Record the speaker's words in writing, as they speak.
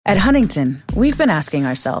At Huntington, we've been asking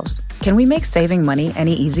ourselves, can we make saving money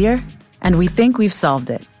any easier? And we think we've solved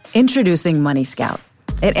it. Introducing Money Scout.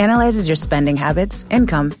 It analyzes your spending habits,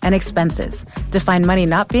 income, and expenses to find money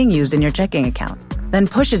not being used in your checking account, then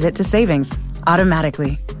pushes it to savings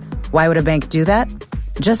automatically. Why would a bank do that?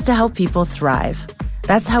 Just to help people thrive.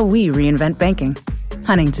 That's how we reinvent banking.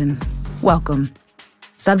 Huntington. Welcome.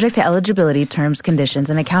 Subject to eligibility, terms, conditions,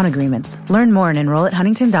 and account agreements. Learn more and enroll at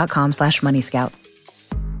huntington.com/moneyscout.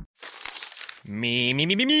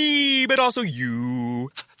 Me, but also you.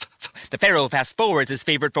 The Pharaoh fast forwards his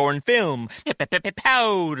favorite foreign film,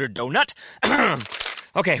 Powder Donut.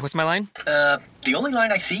 Okay, what's my line? The only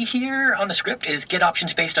line I see here on the script is get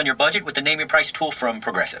options based on your budget with the Name Your Price tool from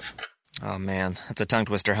Progressive. Oh man, that's a tongue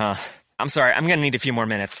twister, huh? I'm sorry, I'm gonna need a few more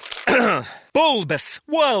minutes. Bulbous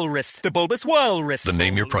Walrus, the Bulbous Walrus. The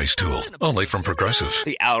Name Your Price tool, only from Progressive.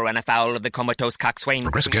 The owl ran afoul of the comatose coxswain.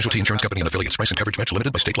 Progressive Casualty Insurance Company and affiliates. Price and coverage match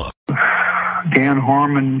limited by state law. Dan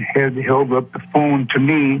Harmon had held up the phone to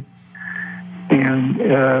me and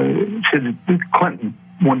said that Clinton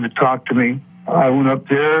wanted to talk to me. I went up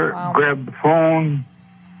there, grabbed the phone,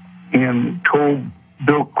 and told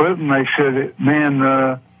Bill Clinton, I said, man,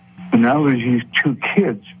 now there's these two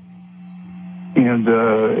kids, and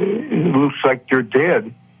it looks like they're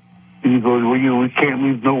dead. And he goes, well, we can't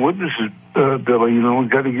leave no witnesses, Billy. We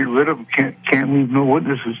got to get rid of them. Can't leave no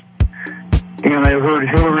witnesses. And I heard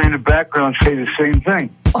Hillary in the background say the same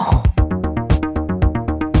thing. Oh.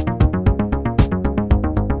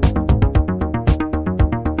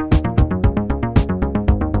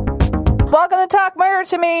 Welcome to Talk Murder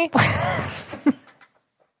to Me.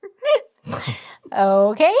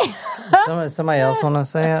 Okay. Somebody else want to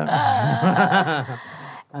say it?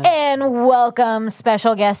 And welcome,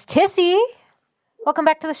 special guest Tissy. Welcome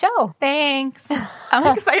back to the show. Thanks.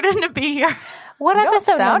 I'm excited to be here. What you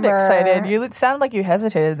episode don't sound number? excited. You sounded like you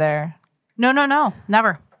hesitated there. No,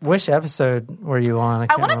 never. Which episode were you on?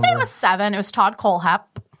 I want to say it was 7. It was Todd Colehep.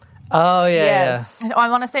 Oh, yeah. Yes. I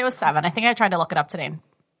want to say it was 7. I think I tried to look it up today.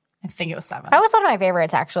 I think it was 7. That was one of my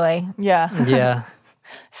favorites, actually. Yeah. Yeah.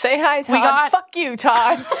 Say hi, Todd. Fuck you,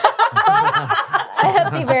 Todd. I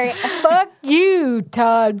have to be very, fuck you,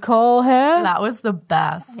 Todd Colehep. That was the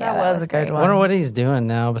best. Yeah, that was a good one. I wonder what he's doing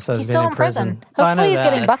now besides He's being still in prison. Hopefully he's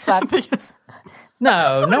getting butt fucked.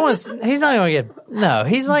 No, he's not going to get, no,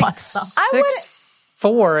 he's like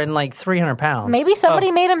 6'4" and like 300 pounds. Maybe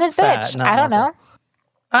somebody made him his bitch. I don't know.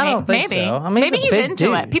 I don't think maybe. so. I mean, maybe he's into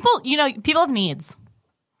dude. it. People have needs.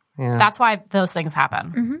 Yeah. That's why those things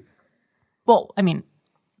happen. Mm-hmm. Well, I mean,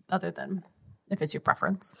 other than if it's your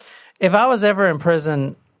preference. If I was ever in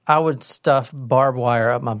prison, I would stuff barbed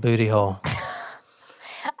wire up my booty hole.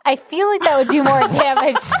 I feel like that would do more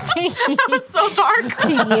damage to you. It's so dark.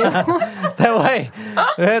 To you. That way,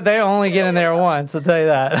 they only get in there once, I'll tell you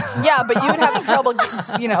that. Yeah, but you would have trouble,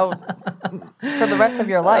 for the rest of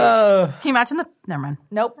your life. Can you imagine Never mind.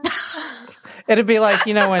 Nope. It'd be like,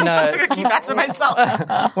 when I'm going to keep that to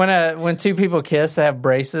myself. when two people kiss, they have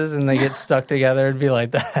braces and they get stuck together. It'd be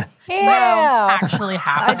like that. Yeah. Actually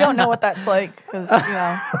happen. I don't know what that's like because,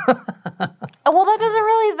 Well,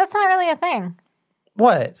 that's not really a thing.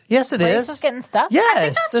 What? Yes, it is. Braces getting stuck?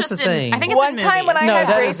 Yes, that's the thing. I think it's one in time when I no, had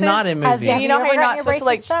that braces, is not in movies. you know how you're not supposed to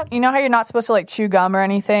how you're not supposed to chew gum or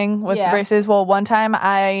anything with the braces. Well, one time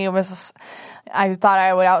I thought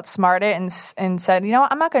I would outsmart it and said,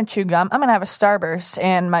 I'm not going to chew gum. I'm going to have a Starburst,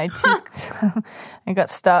 and my teeth it got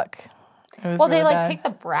stuck. It was Well, really they bad. take the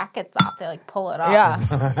brackets off. They pull it off.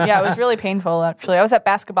 Yeah, it was really painful. Actually, I was at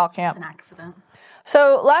basketball camp. It's an accident.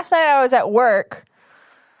 So last night I was at work.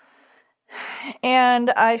 And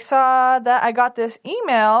I saw that I got this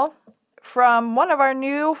email from one of our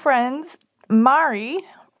new friends, Mari,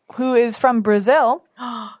 who is from Brazil.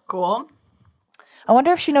 Cool. I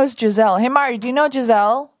wonder if she knows Giselle. Hey, Mari, do you know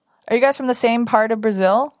Giselle? Are you guys from the same part of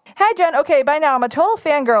Brazil? Hi, Jen. Okay, by now I'm a total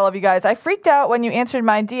fangirl of you guys. I freaked out when you answered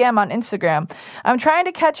my DM on Instagram. I'm trying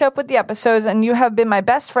to catch up with the episodes, and you have been my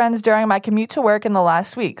best friends during my commute to work in the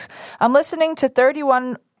last weeks. I'm listening to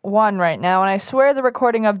 31 right now, and I swear the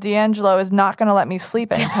recording of D'Angelo is not going to let me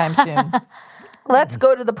sleep anytime soon. Let's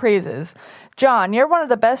go to the praises. John, you're one of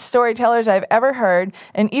the best storytellers I've ever heard,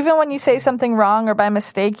 and even when you say something wrong or by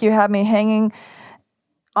mistake, you have me hanging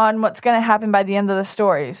on what's going to happen by the end of the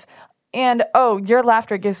stories. And, your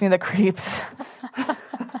laughter gives me the creeps.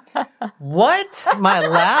 What? My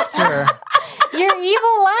laughter? Your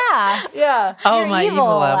evil laugh. Yeah. Oh, my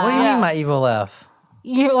evil laugh. What do you mean my evil laugh?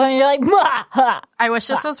 When you're like, "Mwah, ha." I wish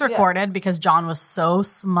this was recorded because John was so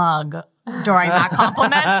smug during that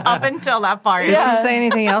compliment up until that part. Did she say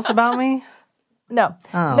anything else about me? No.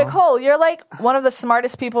 Oh. Nicole, you're like one of the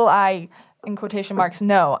smartest people I in quotation marks,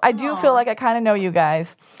 no. I do feel like I kind of know you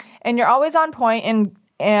guys. And you're always on point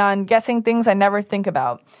and guessing things I never think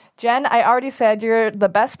about. Jen, I already said you're the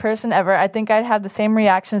best person ever. I think I'd have the same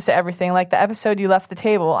reactions to everything, like the episode you left the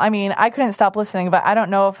table. I mean, I couldn't stop listening, but I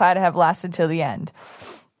don't know if I'd have lasted till the end.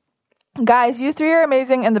 Guys, you three are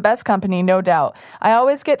amazing and the best company, no doubt. I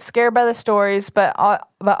always get scared by the stories, but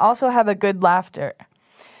also have a good laughter.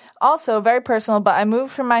 Also, very personal, but I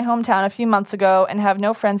moved from my hometown a few months ago and have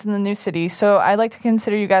no friends in the new city, so I like to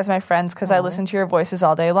consider you guys my friends because I listen to your voices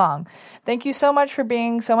all day long. Thank you so much for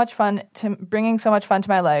bringing so much fun to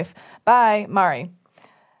my life. Bye, Mari.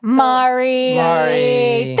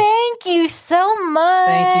 Mari. Thank you so much.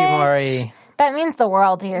 Thank you, Mari. That means the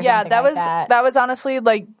world to hear something like that. That was honestly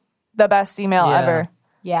like the best email ever.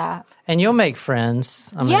 Yeah. And you'll make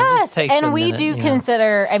friends. I mean, yes, it just takes and a we minute, do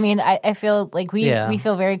consider, I mean, I feel like we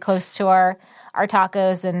feel very close to our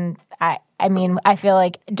tacos, and I mean, I feel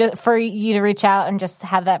like just for you to reach out and just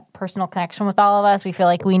have that personal connection with all of us, we feel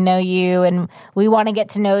like we know you and we want to get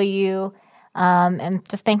to know you. And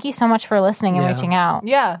just thank you so much for listening and reaching out.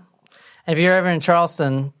 Yeah. And if you're ever in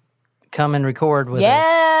Charleston, come and record with us.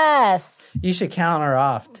 Yes. You should count her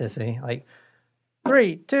off, Tissy. Like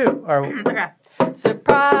 3, 2, or Okay.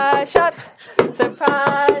 Surprise shots.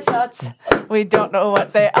 Surprise shots. We don't know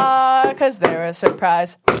what they are because they're a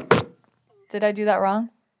surprise. Did I do that wrong?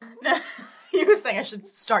 You were saying I should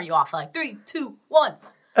start you off like 3, 2, 1.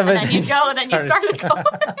 And then you go, and then you started going.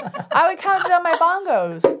 I would count it on my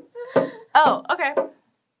bongos. Oh, okay.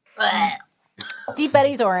 Deep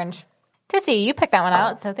Eddie's Orange. Tissy, you picked that one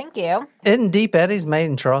out, so thank you. Isn't Deep Eddie's made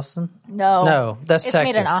in Charleston? No, that's it's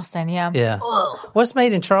Texas. Made in Austin, yeah. Yeah. What's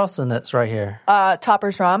made in Charleston that's right here?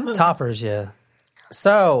 Topper's rum. Toppers, yeah.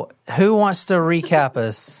 So, who wants to recap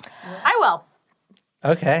us? I will.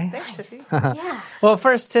 Okay. Thanks, Tissy. Yeah. Well,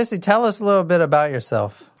 first, Tissy, tell us a little bit about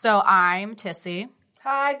yourself. So I'm Tissy.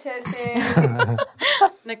 Hi, Tissy.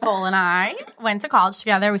 Nicole and I went to college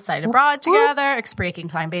together. We studied abroad together. Ik spreek een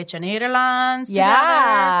klein beetje Nederlands together.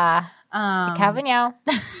 Yeah. Ik hou van jou.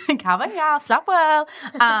 Ik hou van jou. Slaap wel.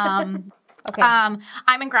 Okay.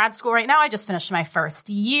 I'm in grad school right now. I just finished my first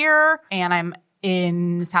year, and I'm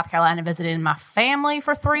in South Carolina visiting my family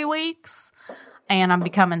for 3 weeks. And I'm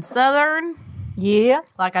becoming Southern. Yeah.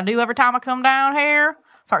 Like I do every time I come down here.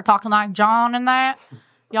 Start talking like John and that,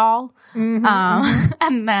 y'all. Mm-hmm.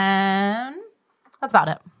 And then that's about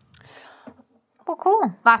it. Well,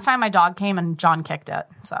 cool. Last time my dog came and John kicked it,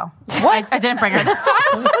 so I didn't bring her this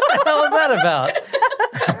time. What the hell was that about?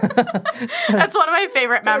 That's one of my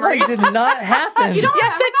favorite memories. That did not happen. You don't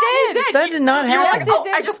Yes, remember it that? did. That did not You were happen. like,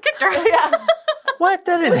 oh, I just kicked her. Yeah. What?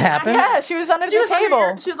 That didn't happen. Yeah, she was under She the was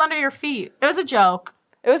table. she was under your feet. It was a joke.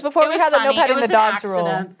 It was before It we was had the funny. no petting It was the an dogs rule.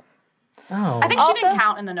 accident. Oh. I think she didn't Also-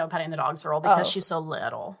 count in the no petting the dogs rule because she's so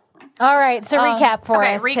little. All right, so recap for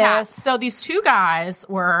Okay, us, recap. Tiz. So these two guys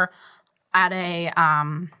were at a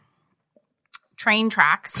train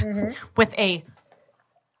tracks with a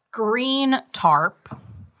green tarp,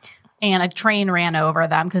 and a train ran over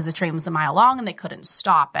them because the train was a mile long and they couldn't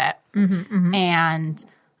stop it. And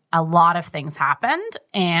a lot of things happened,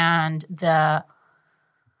 and the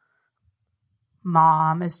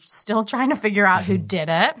mom is still trying to figure out who did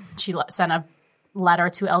it. She sent a letter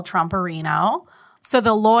to El Trumperino. So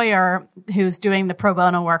the lawyer who's doing the pro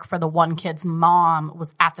bono work for the one kid's mom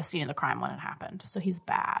was at the scene of the crime when it happened. So he's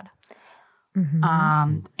bad.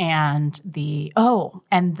 And the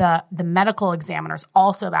medical examiner's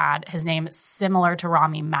also bad. His name is similar to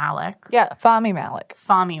Rami Malek. Yeah, Fahmy Malik.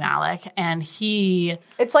 Fahmy Malek. And he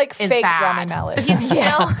It's like is fake bad. Rami Malik. But he's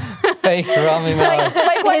still Fake Rami Malek.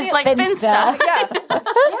 his like Finsta.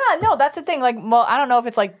 Yeah, no, that's the thing. Like, well, I don't know if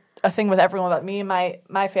it's like a thing with everyone, but me and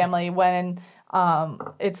my family, when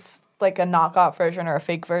it's like a knockoff version or a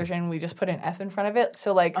fake version, we just put an F in front of it.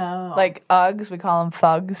 So like Uggs, we call them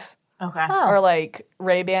Fugs. Okay. Or like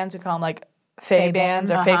Ray-Bans, we call them like Fay-Bans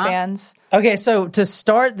or Fay-Fans. Okay, so to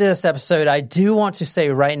start this episode, I do want to say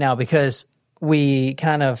right now, because we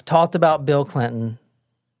kind of talked about Bill Clinton,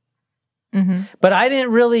 but I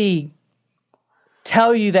didn't really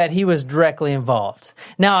tell you that he was directly involved.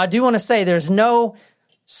 Now, I do want to say there's no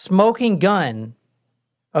smoking gun,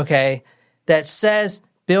 okay, that says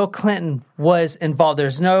Bill Clinton was involved.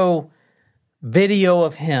 There's no video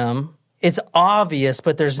of him. It's obvious,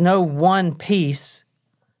 but there's no one piece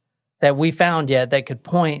that we found yet that could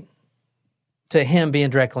point to him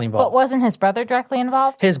being directly involved. But wasn't his brother directly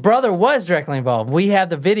involved? His brother was directly involved. We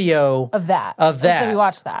have the video Of that. Of that. So we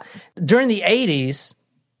watched that. During the 80s,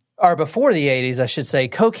 or before the 80s, I should say,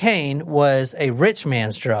 cocaine was a rich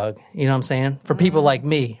man's drug. You know what I'm saying? For people like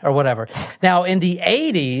me or whatever. Now, in the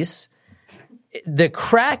 80s, the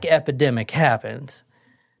crack epidemic happened.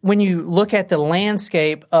 When you look at the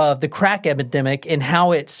landscape of the crack epidemic and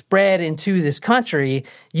how it spread into this country,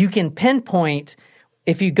 you can pinpoint,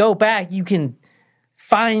 if you go back, you can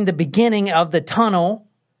find the beginning of the tunnel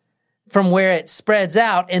from where it spreads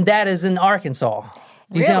out, and that is in Arkansas.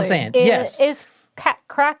 You see what I'm saying? Yes. Is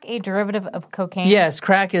crack a derivative of cocaine? Yes,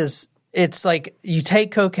 crack is, it's like you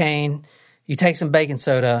take cocaine, you take some baking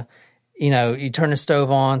soda, you turn the stove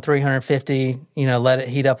on, 350, let it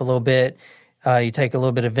heat up a little bit. You take a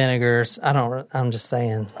little bit of vinegars. I'm just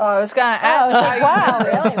saying. Oh, I was going to ask. Wow,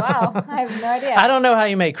 really? Wow. I have no idea. I don't know how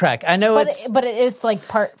you make crack. I know but it is like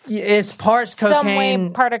it's parts cocaine. Some way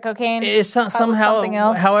part of cocaine. It's somehow, something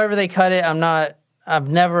else. However they cut it, I've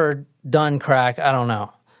never done crack. I don't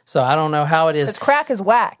know. So I don't know how it is. Because crack is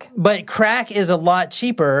whack. But crack is a lot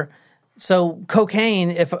cheaper. So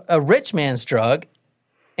cocaine, if a rich man's drug,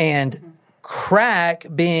 and crack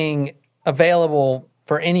being available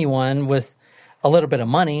for anyone with a little bit of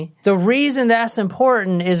money. The reason that's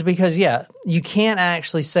important is because, you can't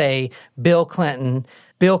actually say Bill Clinton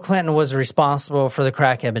was responsible for the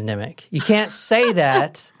crack epidemic. You can't say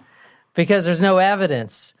that because there's no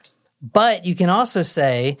evidence. But you can also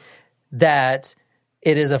say that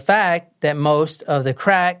it is a fact that most of the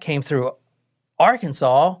crack came through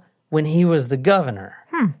Arkansas when he was the governor.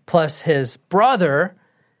 Plus his brother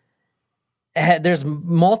there's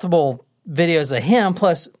multiple videos of him,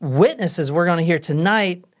 plus witnesses we're going to hear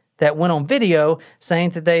tonight that went on video saying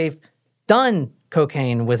that they've done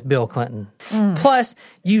cocaine with Bill Clinton. Plus,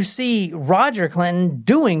 you see Roger Clinton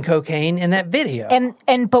doing cocaine in that video.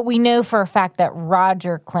 But we know for a fact that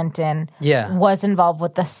Roger Clinton was involved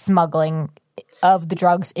with the smuggling of the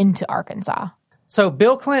drugs into Arkansas. So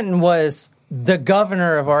Bill Clinton was the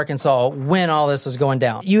governor of Arkansas when all this was going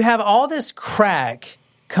down. You have all this crack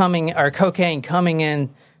cocaine coming in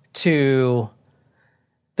to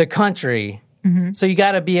the country. So you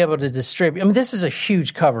got to be able to distribute. I mean, this is a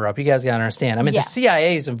huge cover-up. You guys got to understand. I mean, the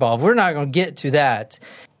CIA is involved. We're not going to get to that.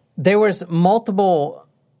 There was multiple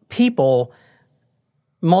people,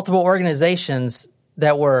 multiple organizations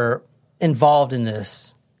that were involved in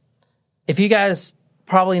this. If you guys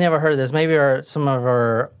probably never heard of this, maybe some of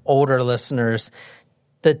our older listeners,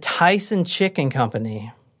 the Tyson Chicken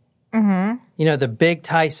Company. The big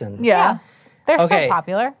Tyson. Yeah. They're so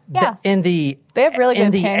popular. Yeah. They have really good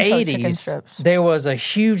in the pan-cooked chicken 80s, strips. there was a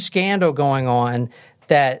huge scandal going on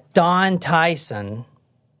that Don Tyson,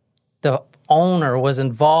 the owner, was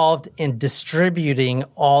involved in distributing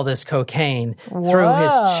all this cocaine through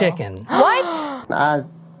his chicken. What? I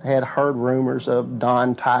had heard rumors of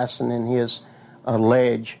Don Tyson and his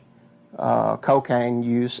alleged cocaine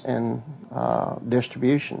use and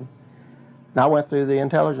distribution. And I went through the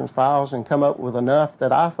intelligence files and come up with enough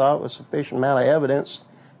that I thought was sufficient amount of evidence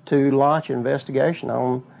to launch an investigation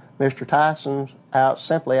on Mr. Tyson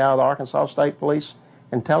simply out of the Arkansas State Police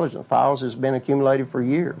intelligence files has been accumulated for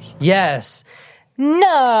years. Yes.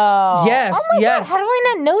 No. Yes. Oh my yes. God, how do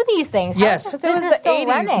I not know these things? Yes. Because it was the 80s.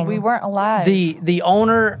 Running? We weren't alive. The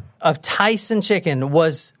owner of Tyson Chicken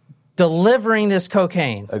was delivering this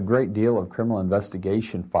cocaine. A great deal of criminal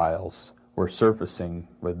investigation files were surfacing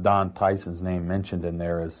with Don Tyson's name mentioned in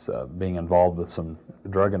there as being involved with some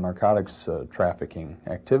drug and narcotics trafficking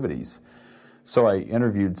activities. So I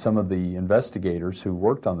interviewed some of the investigators who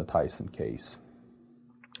worked on the Tyson case.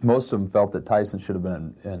 Most of them felt that Tyson should have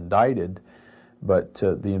been indicted, but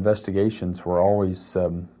the investigations were always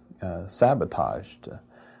sabotaged,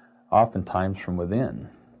 oftentimes from within.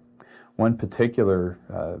 One particular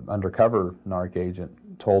undercover narc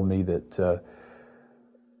agent told me that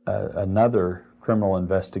another criminal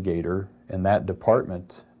investigator in that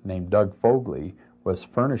department named Doug Fogley was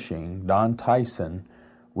furnishing Don Tyson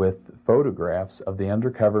with photographs of the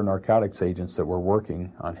undercover narcotics agents that were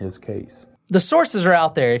working on his case. The sources are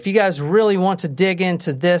out there. If you guys really want to dig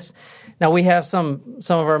into this, now we have some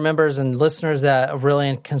of our members and listeners that are really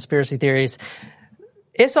in conspiracy theories.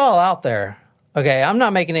 It's all out there. Okay, I'm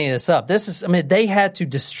not making any of this up. They had to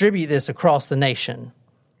distribute this across the nation.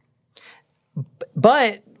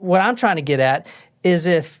 But what I'm trying to get at is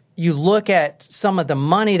if you look at some of the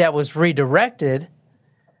money that was redirected,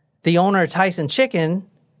 the owner of Tyson Chicken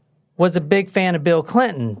was a big fan of Bill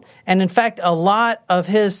Clinton. And in fact, a lot of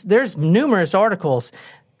there's numerous articles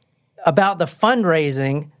about the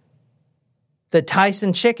fundraising the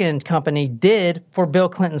Tyson Chicken Company did for Bill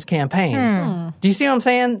Clinton's campaign. Do you see what I'm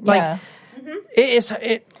saying? Yeah.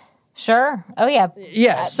 Sure. Oh, yeah.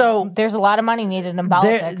 Yeah, so there's a lot of money needed in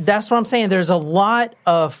politics. That's what I'm saying. There's a lot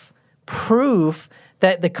of proof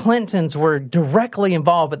that the Clintons were directly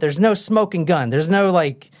involved, but there's no smoking gun. There's no,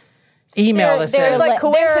 email that says like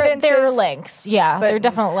coincidences. There are links. Yeah, there are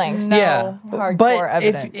definite links. No hardcore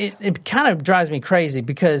evidence. It kind of drives me crazy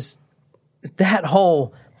because that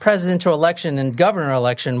whole presidential election and governor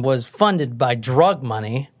election was funded by drug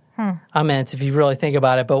money. I meant, if you really think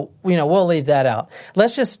about it, but we'll leave that out.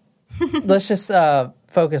 Let's just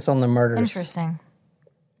focus on the murders. Interesting.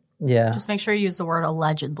 Yeah. Just make sure you use the word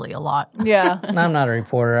allegedly a lot. Yeah. I'm not a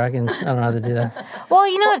reporter. I don't know how to do that. Well,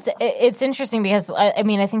 it's interesting because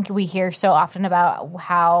I think we hear so often about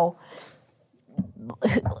how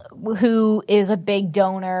who is a big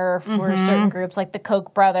donor for certain groups like the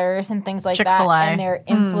Koch brothers and things like Chick-fil-A. that, and they're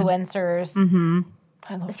influencers.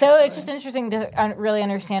 So it's just interesting to really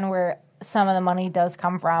understand where some of the money does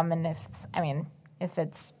come from, and if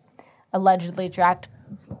it's allegedly backed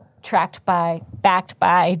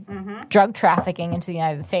by drug trafficking into the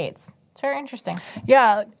United States. It's very interesting.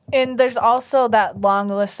 Yeah, and there's also that long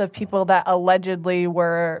list of people that allegedly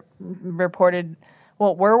were reported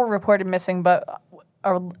missing, but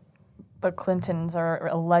the Clintons are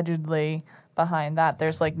allegedly behind that.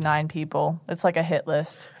 There's like 9 people. It's like a hit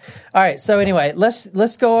list. All right, so anyway,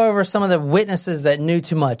 let's go over some of the witnesses that knew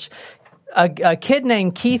too much. A kid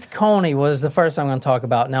named Keith Coney was the first I'm going to talk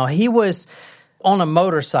about. Now, he was on a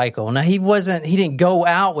motorcycle. Now, he didn't go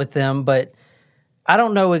out with them, but I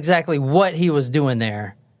don't know exactly what he was doing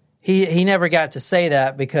there. He never got to say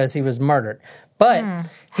that because he was murdered. But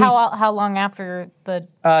how long after the?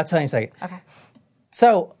 I'll tell you in a second. Okay.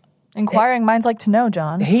 So, inquiring minds like to know,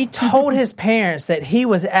 John. He told his parents that he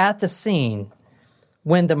was at the scene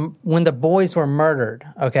when the boys were murdered.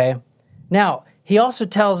 Okay. Now, he also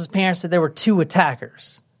tells his parents that there were 2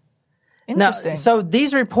 attackers. Interesting. Now, so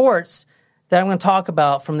these reports that I'm going to talk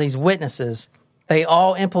about from these witnesses, they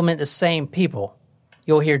all implement the same people.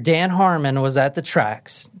 You'll hear Dan Harmon was at the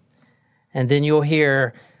tracks, and then you'll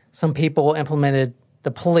hear some people implemented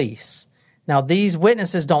the police. Now, these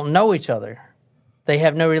witnesses don't know each other. They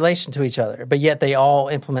have no relation to each other, but yet they all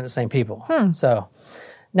implement the same people. So,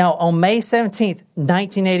 now on May 17th,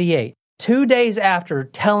 1988, 2 days after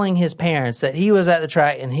telling his parents that he was at the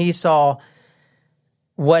track and he saw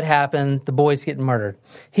what happened, the boys getting murdered,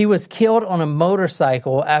 he was killed on a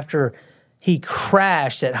motorcycle after he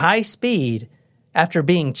crashed at high speed after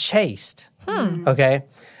being chased. Okay?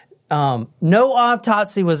 No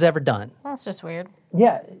autopsy was ever done. That's just weird.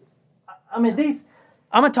 Yeah. I mean,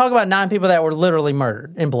 I'm going to talk about 9 people that were literally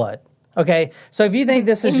murdered in blood. Okay? So if you think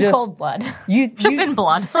this is in cold blood. Just in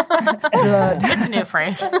blood. It's a new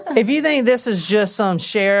phrase. If you think this is just some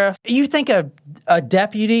sheriff, you think a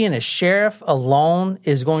deputy and a sheriff alone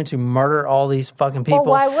is going to murder all these fucking people?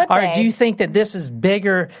 Well, why would they? Or do you think that this is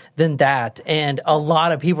bigger than that and a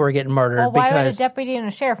lot of people are getting murdered? Well, why would a deputy and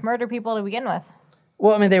a sheriff murder people to begin with?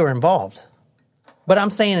 Well, I mean, they were involved. But I'm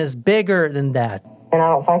saying it's bigger than that. And I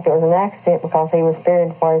don't think it was an accident because he was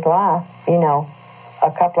fearing for his life,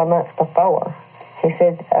 a couple of months before. He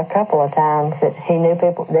said a couple of times that he knew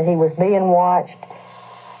people, that he was being watched,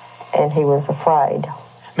 and he was afraid.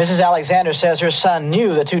 Mrs. Alexander says her son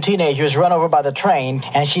knew the 2 teenagers run over by the train,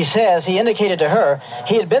 and she says he indicated to her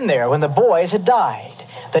he had been there when the boys had died,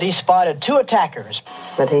 that he spotted 2 attackers.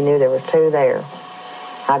 But he knew there was 2 there.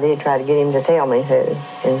 I did try to get him to tell me who,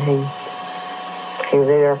 and he was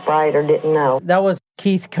either afraid or didn't know. That was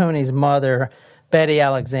Keith Coney's mother, Betty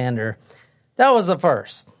Alexander. That was the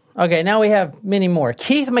first. Okay, now we have many more.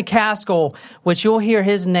 Keith McCaskill, which you'll hear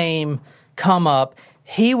his name come up,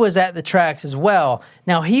 he was at the tracks as well.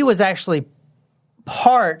 Now, he was actually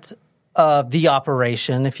part of the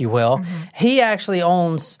operation, if you will. He actually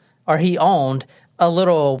owned a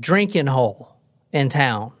little drinking hole in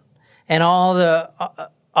town. And all the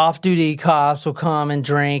off-duty cops will come and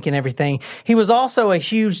drink and everything. He was also a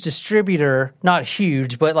huge distributor, not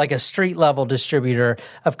huge, but like a street-level distributor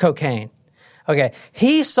of cocaine. Okay,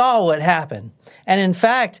 he saw what happened. And in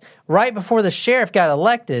fact, right before the sheriff got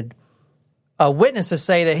elected, witnesses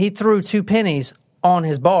say that he threw 2 pennies on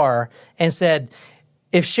his bar and said,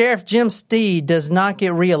 if Sheriff Jim Steed does not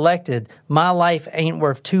get reelected, my life ain't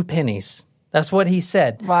worth 2 pennies. That's what he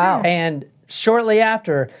said. Wow. And shortly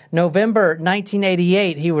after, November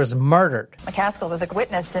 1988, he was murdered. McCaskill was a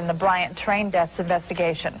witness in the Bryant train deaths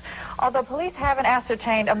investigation. Although police haven't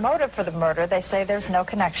ascertained a motive for the murder, they say there's no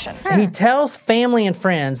connection. He tells family and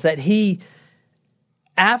friends that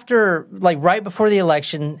right before the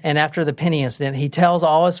election and after the penny incident, he tells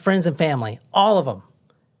all his friends and family, all of them,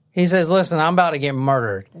 he says, listen, I'm about to get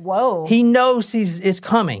murdered. Whoa. He knows it's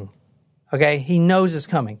coming. Okay? He knows it's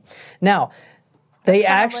coming. Now, they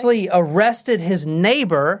actually arrested his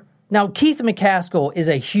neighbor. Now, Keith McCaskill is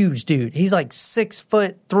a huge dude. He's like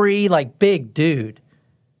 6'3", like big dude,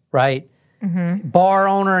 right? bar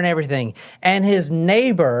owner and everything. And his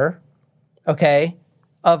neighbor, okay,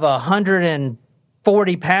 of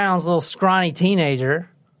 140 pounds, little scrawny teenager,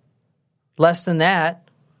 less than that,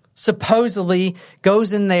 supposedly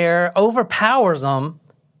goes in there, overpowers him,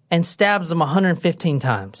 and stabs him 115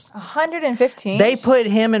 times. 115? They put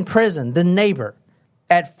him in prison, the neighbor.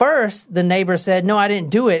 At first, the neighbor said, no, I didn't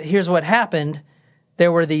do it. Here's what happened.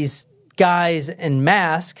 There were these guys in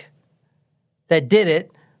masks that did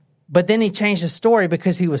it, but then he changed his story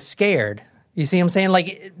because he was scared. You see what I'm saying?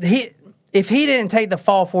 Like, if he didn't take the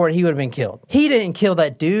fall for it, he would have been killed. He didn't kill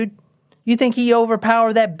that dude. You think he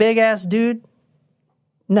overpowered that big-ass dude?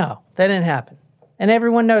 No, that didn't happen. And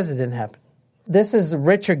everyone knows it didn't happen. This is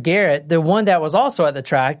Richard Garrett, the one that was also at the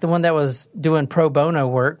track, the one that was doing pro bono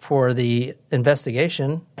work for the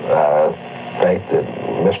investigation. I think that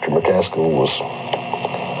Mr. McCaskill was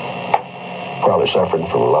probably suffering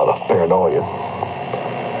from a lot of paranoia.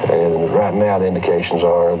 And right now the indications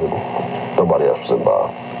are that nobody else was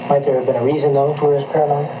involved. Might there have been a reason, though, for his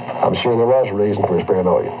paranoia? I'm sure there was a reason for his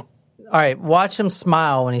paranoia. All right, watch him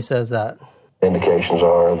smile when he says that. Indications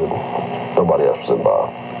are that nobody else was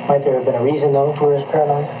involved. Might there have been a reason, though, for his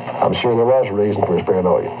paranoia? I'm sure there was a reason for his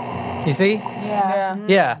paranoia. You see?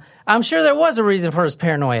 Yeah. I'm sure there was a reason for his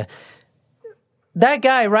paranoia. That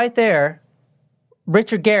guy right there,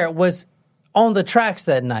 Richard Garrett, was on the tracks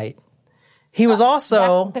that night. He was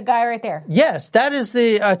also... That's the guy right there. Yes, that is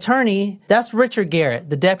the attorney. That's Richard Garrett,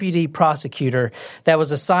 the deputy prosecutor that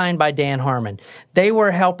was assigned by Dan Harmon. They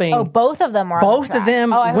were helping... Oh, both of them were on Both the of them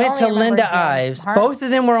tracks. went to Linda Ives. Both of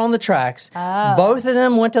them were on the tracks. Oh. Both of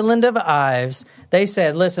them went to Linda Ives. They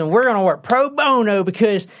said, listen, we're going to work pro bono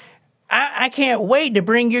because I can't wait to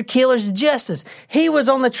bring your killers to justice. He was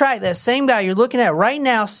on the track. That same guy you're looking at right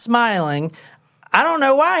now smiling. I don't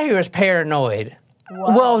know why he was paranoid.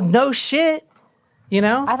 Whoa. Well, no shit. You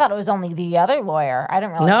know? I thought it was only the other lawyer. I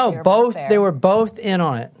didn't realize No, both. They were both in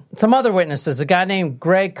on it. Some other witnesses, a guy named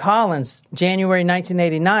Greg Collins, January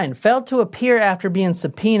 1989, failed to appear after being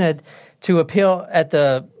subpoenaed to appeal at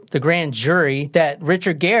the grand jury that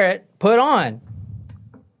Richard Garrett put on.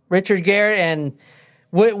 Richard Garrett, and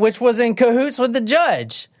which was in cahoots with the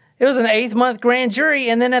judge. It was an 8th-month grand jury,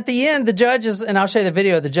 and then at the end, the judge is, and I'll show you the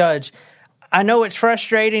video of the judge. I know it's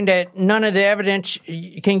frustrating that none of the evidence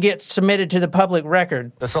can get submitted to the public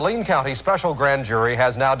record. The Saline County Special Grand Jury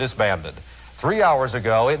has now disbanded. 3 hours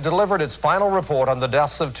ago, it delivered its final report on the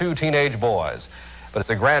deaths of 2 teenage boys. But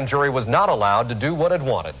the grand jury was not allowed to do what it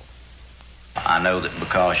wanted. I know that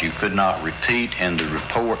because you could not repeat in the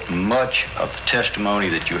report much of the testimony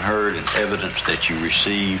that you heard and evidence that you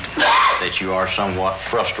received, that you are somewhat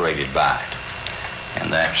frustrated by it.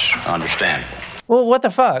 And that's understandable. Well, what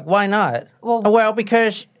the fuck? Why not? Well,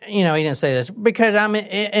 because, you know, he didn't say this, because I'm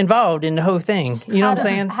involved in the whole thing. You know what I'm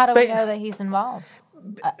saying? How do we know that he's involved?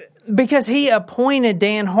 Because he appointed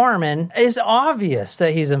Dan Harmon. It's obvious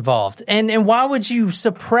that he's involved. And why would you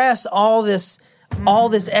suppress all this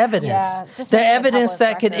evidence? Yeah, just the make it evidence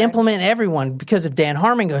that public could implement everyone. Because if Dan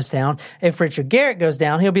Harmon goes down, if Richard Garrett goes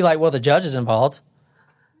down, he'll be like, well, the judge is involved.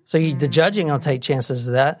 So the judge ain't going to take chances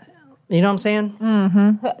of that. You know what I'm saying?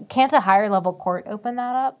 Mm-hmm. Can't a higher level court open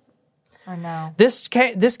that up? Or no? This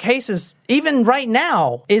case is, even right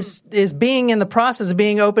now, is being in the process of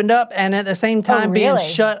being opened up and at the same time being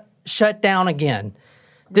shut down again.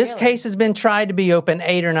 This case has been tried to be open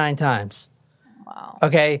 8 or 9 times. Wow.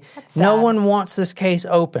 Okay? No one wants this case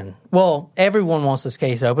open. Well, everyone wants this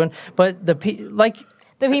case open, but the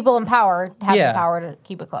people in power have the power to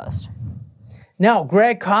keep it closed. Now,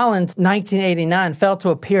 Greg Collins, 1989, failed to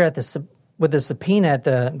appear with a subpoena at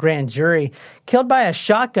the grand jury, killed by a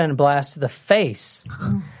shotgun blast to the face.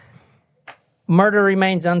 Murder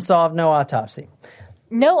remains unsolved, no autopsy.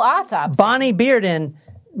 No autopsy? Bonnie Bearden,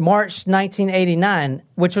 March 1989,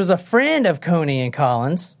 which was a friend of Coney and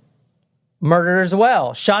Collins, murdered as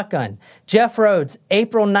well, shotgun. Jeff Rhodes,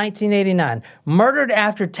 April 1989, murdered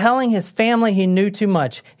after telling his family he knew too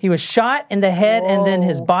much. He was shot in the head and then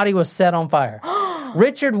his body was set on fire.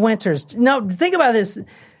 Richard Winters, no, think about this.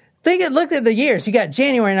 Look at the years. You got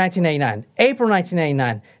January 1989, April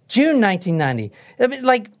 1989, June 1990. I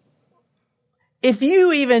mean, if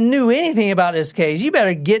you even knew anything about this case, you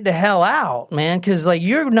better get the hell out, man, because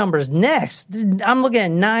your number's next. I'm looking at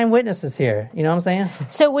 9 witnesses here. You know what I'm saying?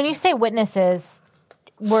 So when you say witnesses,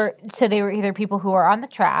 they were either people who are on the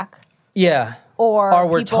track, yeah, or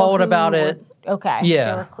were told about it, Okay.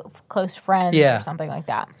 Yeah. They were close friends Yeah. or something like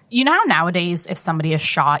that. You know how nowadays, if somebody is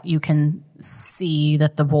shot, you can see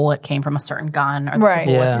that the bullet came from a certain gun or Right.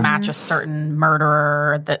 the bullets Yeah. match a certain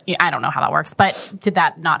murderer. That I don't know how that works, but did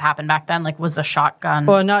that not happen back then? Like, was a shotgun?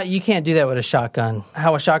 Well, you can't do that with a shotgun.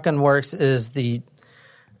 How a shotgun works is the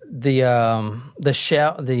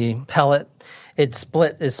shell, the pellet, it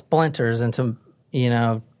splinters into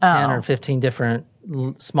 10 or 15 different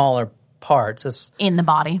smaller parts. It's in the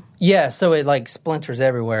body. Yeah, so it like splinters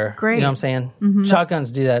everywhere. Great. You know what I'm saying? Mhm.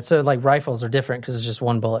 Shotguns do that. So like rifles are different because it's just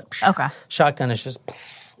one bullet. Okay. Shotgun is just,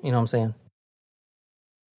 you know what I'm saying?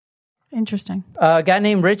 Interesting. A guy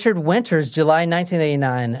named Richard Winters, July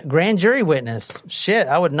 1989, grand jury witness. Shit,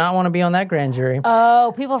 I would not want to be on that grand jury.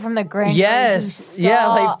 Oh, people from the grand jury. Yes. who Yeah,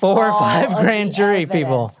 saw like 4 or all 5 of grand the jury evidence.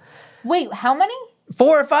 people. Wait, how many?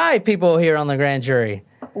 4 or 5 people here on the grand jury.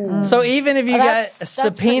 So even if you got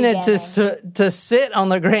subpoenaed to sit on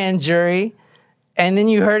the grand jury and then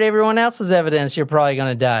you heard everyone else's evidence, you're probably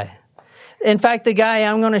going to die. In fact, the guy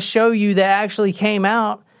I'm going to show you that actually came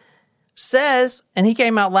out says, and he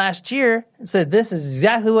came out last year and said, this is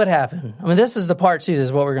exactly what happened. I mean, this is the part 2. This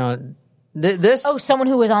is what we're going to... This. Oh, someone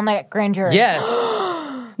who was on that grand jury. Yes.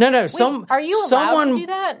 No. Wait, are you allowed to do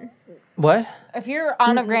that? What? If you're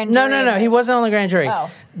on a grand jury. No. He wasn't on the grand jury. Oh,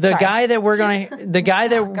 the sorry. guy that we're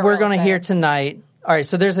gonna hear tonight. All right,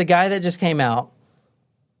 so there's a guy that just came out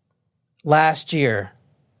last year.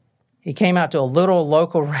 He came out to a little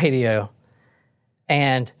local radio,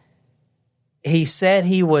 and he said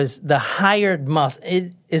he was the hired muscle.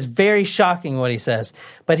 It is very shocking what he says,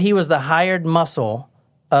 but he was the hired muscle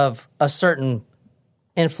of a certain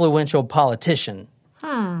influential politician.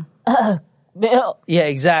 Bill. Yeah,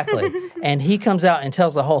 exactly. And he comes out and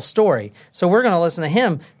tells the whole story. So we're going to listen to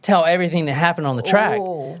him tell everything that happened on the track.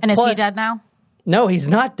 Ooh. And is Plus- he dead now? No, he's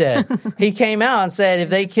not dead. He came out and said if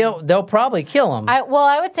they they'll probably kill him. I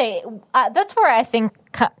would say that's where I think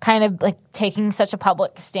kind of like taking such a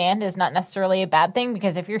public stand is not necessarily a bad thing,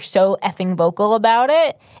 because if you're so effing vocal about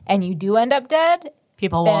it and you do end up dead,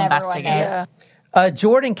 people then will everyone investigate. knows.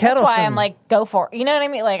 Jordan Kettleson. That's why I'm like, go for it. You know what I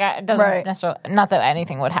mean? Like, it doesn't Right. necessarily, not that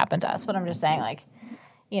anything would happen to us, but I'm just saying, like,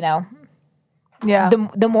 Yeah.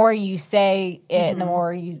 the more you say it, the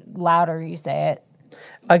more louder you say it.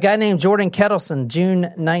 A guy named Jordan Kettleson, June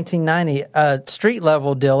 1990, a street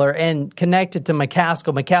level dealer and connected to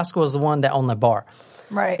McCaskill. McCaskill was the one that owned the bar.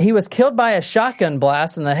 Right. He was killed by a shotgun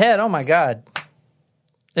blast in the head. Oh my God.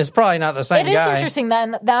 It's probably not the same It is guy. interesting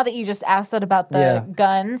that now that you just asked that about the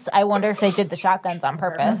guns, I wonder if they did the shotguns on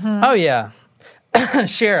purpose. Oh yeah.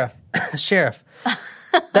 Sheriff.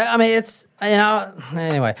 It's,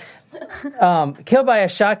 anyway. Killed by a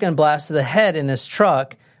shotgun blast to the head in his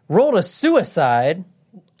truck, ruled a suicide.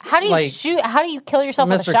 How do you shoot? How do you kill yourself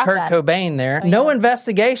with a Mr. shotgun? Kurt Cobain there. No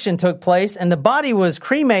investigation took place, and the body was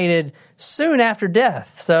cremated soon after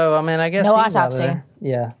death. So, I guess No he was out autopsy. there.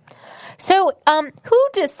 Yeah. So, who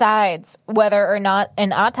decides whether or not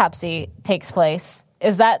an autopsy takes place?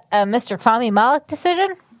 Is that a Mr. Fahmy Malik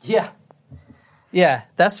decision? Yeah. Yeah,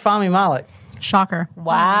 that's Fahmy Malik. Shocker.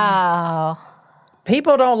 Wow.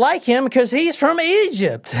 People don't like him because he's from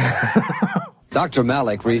Egypt. Dr.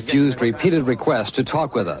 Malik refused repeated requests to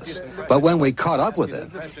talk with us. But when we caught up with him,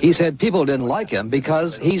 he said people didn't like him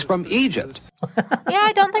because he's from Egypt. Yeah,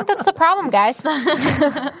 I don't think that's the problem, guys.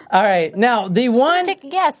 All right. Now, the one... Take a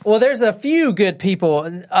guess. Well, there's a few good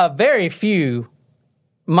people, a very few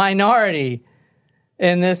minority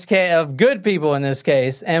in this case, of good people in this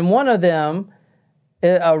case. And one of them,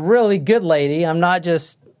 a really good lady, I'm not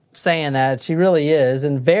just saying that, she really is,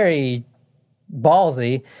 and very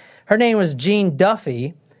ballsy. Her name was Jean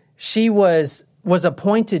Duffy. She was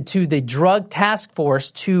appointed to the drug task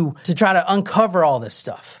force to try to uncover all this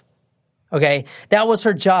stuff. Okay? That was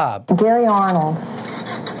her job. Gary Arnold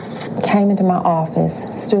came into my office,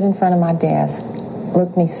 stood in front of my desk,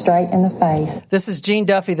 looked me straight in the face. This is Jean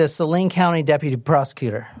Duffy, the Saline County Deputy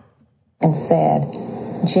Prosecutor. And said,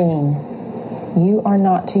 Jean, you are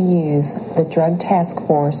not to use the drug task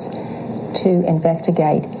force to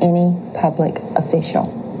investigate any public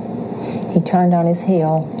official. He turned on his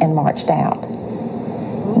heel and marched out.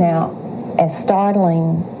 Now, as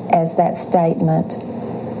startling as that statement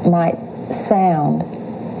might sound,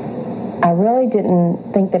 I really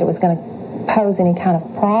didn't think that it was going to pose any kind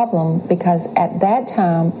of problem, because at that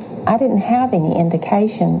time, I didn't have any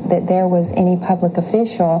indication that there was any public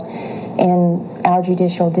official in our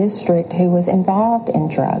judicial district who was involved in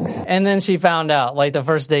drugs. And then she found out, like the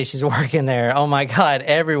first day she's working there, oh my God,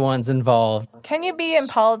 everyone's involved. Can you be in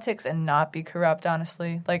politics and not be corrupt,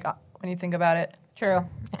 honestly? Like, when you think about it? True.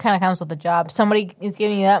 It kind of comes with the job. Somebody is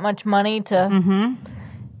giving you that much money to...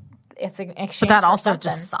 it's an exchange. But that for also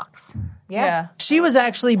something. just sucks. Yeah. She was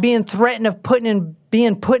actually being threatened of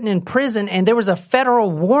being put in prison, and there was a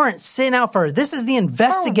federal warrant sitting out for her. This is the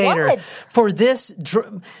investigator for this,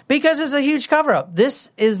 because it's a huge cover-up.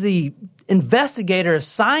 This is the investigator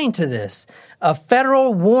assigned to this. A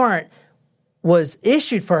federal warrant was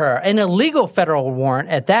issued for her, an illegal federal warrant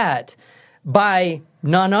at that, by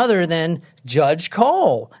none other than Judge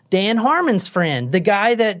Cole, Dan Harmon's friend, the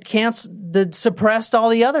guy that suppressed all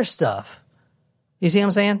the other stuff. You see what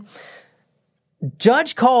I'm saying?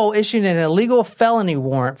 Judge Cole issued an illegal felony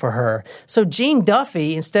warrant for her. So Jean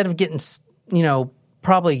Duffy, instead of getting,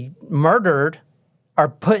 probably murdered or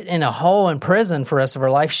put in a hole in prison for the rest of her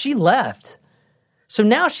life, she left. So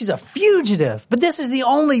now she's a fugitive. But this is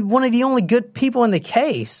one of the only good people in the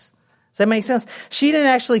case. Does that make sense? She didn't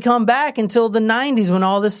actually come back until the 90s when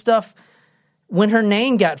all this stuff, when her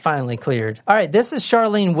name got finally cleared. All right, this is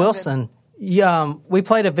Charlene Wilson. We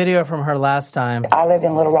played a video from her last time. I lived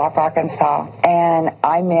in Little Rock, Arkansas, and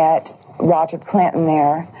I met Roger Clinton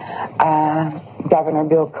there, Governor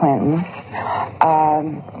Bill Clinton.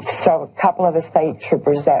 So a couple of the state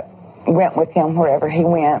troopers that went with him wherever he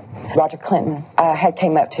went, Roger Clinton had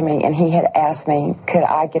came up to me and he had asked me, could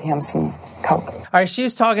I get him some coke? All right, she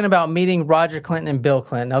was talking about meeting Roger Clinton and Bill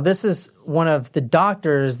Clinton. Now, this is one of the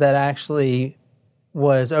doctors that actually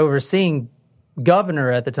was overseeing Governor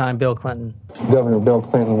at the time, Bill Clinton. Governor Bill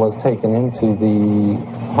Clinton was taken into the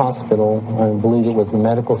hospital, I believe it was the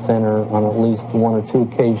medical center, on at least one or two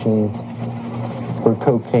occasions for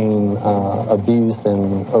cocaine abuse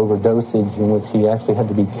and overdosage, in which he actually had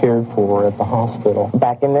to be cared for at the hospital.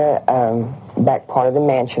 Back in the back part of the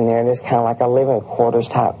mansion there's kind of like a living quarters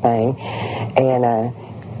type thing, and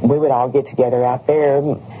we would all get together out there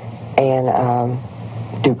and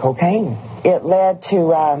do cocaine. It led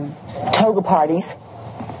to toga parties.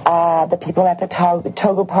 The people at the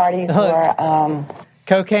toga parties were...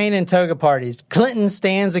 cocaine and toga parties. Clinton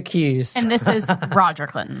stands accused. And this is Roger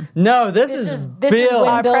Clinton. No, this is Bill.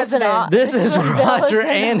 President. This is Roger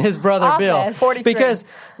and his brother Bill. 43. Because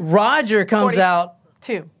Roger comes out...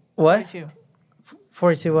 42. What? 42.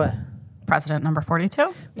 42 what? President number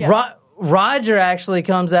 42. Yeah. Roger actually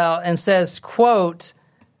comes out and says, quote,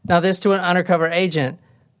 now this to an undercover agent,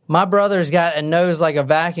 my brother's got a nose like a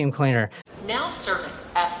vacuum cleaner. Now serving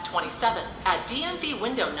F27 at DMV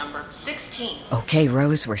window number 16. Okay,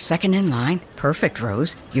 Rose, we're second in line. Perfect,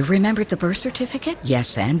 Rose. You remembered the birth certificate?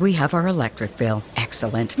 Yes, and we have our electric bill.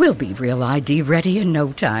 Excellent. We'll be Real ID ready in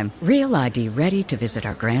no time. Real ID ready to visit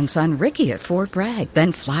our grandson Ricky at Fort Bragg,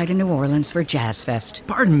 then fly to New Orleans for Jazz Fest.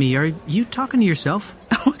 Pardon me, are you talking to yourself?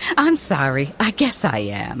 Oh, I'm sorry. I guess I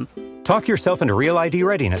am. Talk yourself into Real ID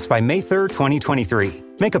readiness by May 3rd, 2023.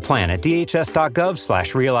 Make a plan at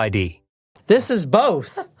dhs.gov/RealID. This is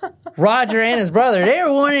both Roger and his brother. They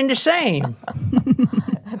were one and the same.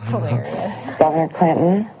 That's hilarious. Governor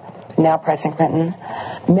Clinton, now President Clinton,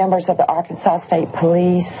 members of the Arkansas State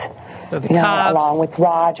Police, so the cops, along with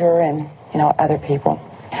Roger and other people.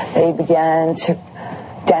 They began to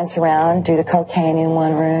dance around, do the cocaine in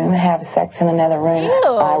one room, have sex in another room.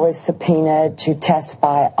 Ew. I was subpoenaed to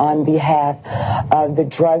testify on behalf of the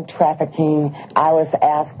drug trafficking. I was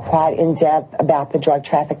asked quite in depth about the drug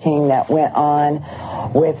trafficking that went on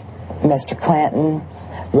with Mr. Clinton,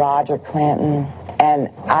 Roger Clinton,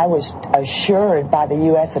 and I was assured by the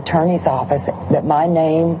U.S. Attorney's Office that my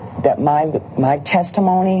name, that my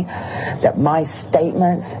testimony, that my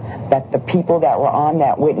statements, that the people that were on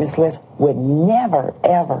that witness list would never,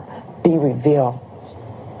 ever be revealed.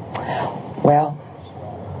 Well,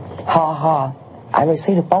 I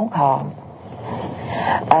received a phone call,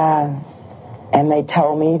 and they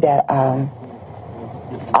told me that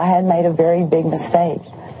I had made a very big mistake.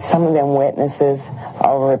 Some of them witnesses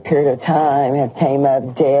over a period of time have came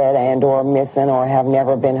up dead and or missing or have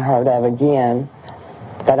never been heard of again.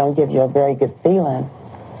 That don't give you a very good feeling.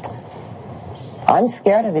 I'm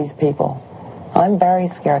scared of these people. I'm very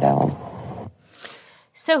scared of them.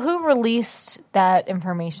 So who released that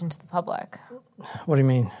information to the public? What do you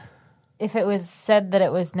mean? If it was said that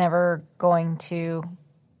it was never going to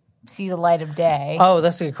see the light of day. Oh,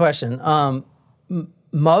 that's a good question.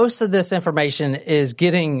 Most of this information is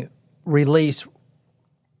getting released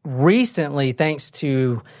recently thanks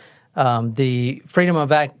to the Freedom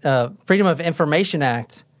of Information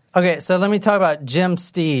Act. Okay, so let me talk about Jim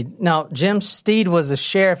Steed. Now, Jim Steed was a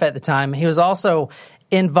sheriff at the time. He was also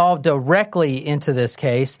involved directly into this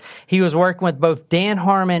case. He was working with both Dan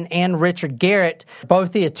Harmon and Richard Garrett,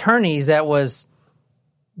 both the attorneys that was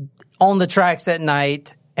on the tracks at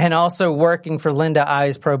night and also working for Linda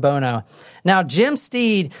Ives pro bono. Now, Jim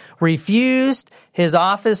Steed refused his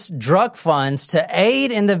office drug funds to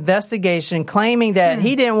aid in the investigation, claiming that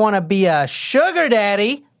he didn't want to be a sugar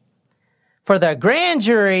daddy for the grand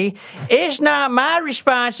jury. It's not my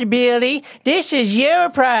responsibility. This is your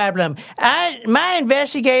problem. My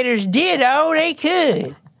investigators did all they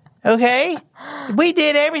could. Okay? We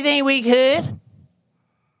did everything we could.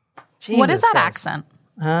 Jesus what is that Christ. accent?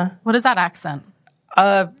 Huh? What is that accent?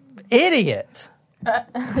 Idiot.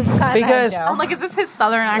 Because I'm like, is this his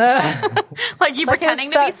southern accent? like he pretending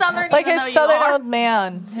to be southern, like even his though you southern are? old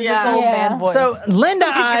man, his Yeah. old man voice. So Linda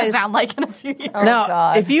He's gonna Ives sound like in a few years. now,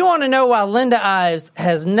 God. if you want to know why Linda Ives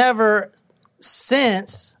has never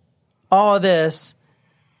since all this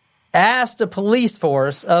asked a police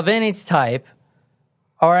force of any type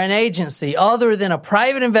or an agency other than a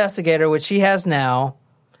private investigator, which she has now,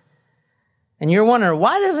 and you're wondering,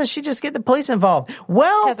 why doesn't she just get the police involved?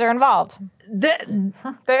 Well, Because they're involved.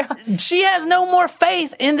 She has no more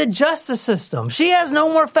faith in the justice system. She has no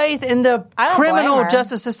more faith in the I don't criminal blame her.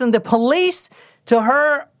 justice system. The police, to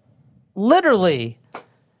her, literally,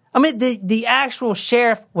 I mean, the actual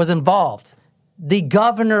sheriff was involved. The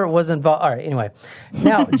governor was involved. All right, anyway.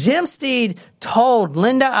 Now, Jim Steed told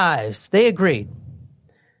Linda Ives, they agreed,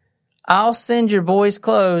 I'll send your boys'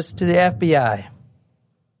 clothes to the FBI.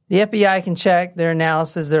 The FBI can check their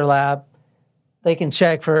analysis, their lab. They can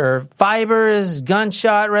check for fibers,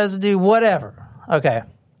 gunshot residue, whatever. Okay.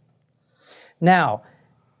 Now,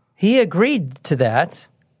 he agreed to that,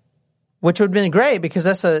 which would have been great because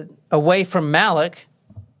that's away from Malik,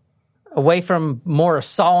 away from more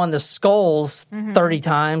sawing the skulls 30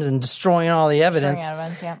 times and destroying all the evidence.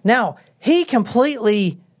 Yeah. Now, he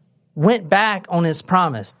completely went back on his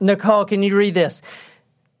promise. Nicole, can you read this?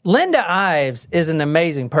 Linda Ives is an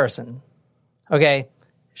amazing person, okay?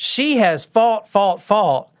 She has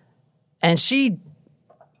fought, and she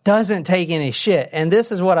doesn't take any shit. And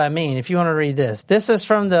this is what I mean, if you want to read this. This is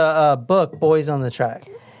from the book, Boys on the Track.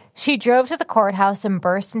 She drove to the courthouse and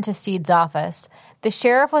burst into Steed's office. The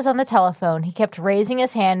sheriff was on the telephone. He kept raising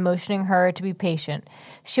his hand, motioning her to be patient.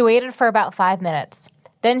 She waited for about 5 minutes.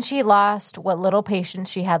 Then she lost what little patience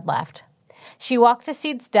she had left. She walked to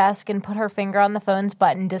Steed's desk and put her finger on the phone's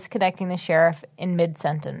button, disconnecting the sheriff in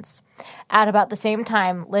mid-sentence. At about the same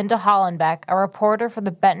time, Linda Hollenbeck, a reporter for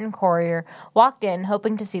the Benton Courier, walked in,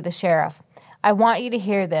 hoping to see the sheriff. "I want you to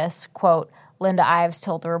hear this," quote, Linda Ives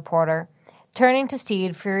told the reporter. Turning to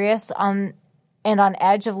Steed, furious and on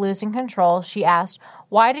edge of losing control, she asked,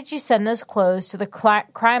 "Why did you send those clothes to the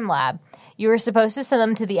crime lab? You were supposed to send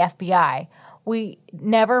them to the FBI. We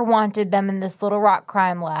never wanted them in this Little Rock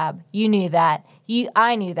crime lab. You knew that.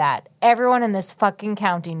 I knew that. Everyone in this fucking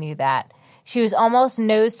county knew that." She was almost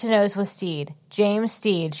nose to nose with Steed. "James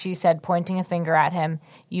Steed," she said, pointing a finger at him,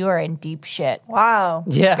 "you are in deep shit." Wow.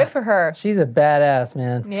 Yeah. Good for her. She's a badass,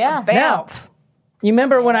 man. Yeah. Now, you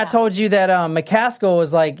remember when I told you that McCaskill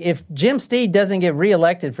was like, if Jim Steed doesn't get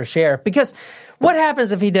reelected for sheriff, because what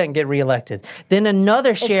happens if he doesn't get reelected? Then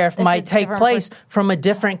another sheriff might take place from a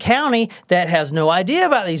different county that has no idea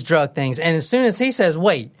about these drug things. And as soon as he says,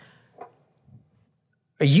 wait,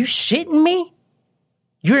 are you shitting me?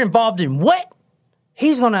 You're involved in what?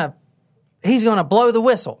 He's gonna blow the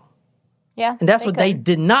whistle. Yeah. And that's what they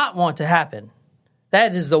did not want to happen.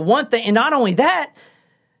 That is the one thing. And not only that,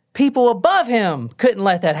 people above him couldn't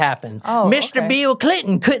let that happen. Oh, Mr. Bill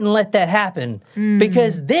Clinton couldn't let that happen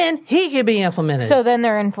because then he could be implemented. So then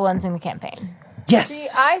they're influencing the campaign. Yes. See,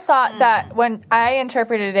 I thought that when I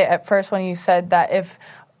interpreted it at first when you said that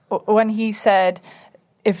when he said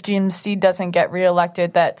if Jim Steed doesn't get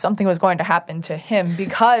reelected, that something was going to happen to him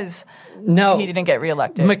because he didn't get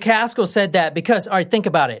reelected. McCaskill said that because, all right, think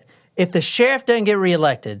about it. If the sheriff doesn't get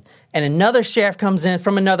reelected and another sheriff comes in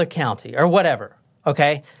from another county or whatever,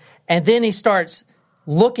 okay, and then he starts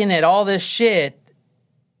looking at all this shit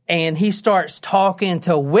and he starts talking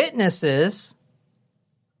to witnesses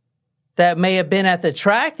that may have been at the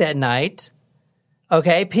track that night,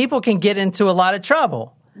 okay, people can get into a lot of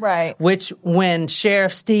trouble. Right. Which, when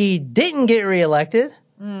Sheriff Steed didn't get reelected,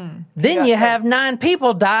 then you have 9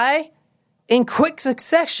 people die in quick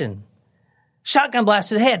succession. Shotgun blast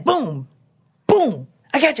to the head. Boom. Boom.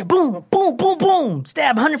 I got you. Boom. Boom. Boom. Boom.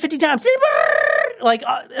 Stab 150 times. Like,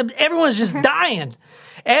 everyone's just dying.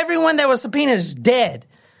 Everyone that was subpoenaed is dead.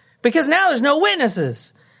 Because now there's no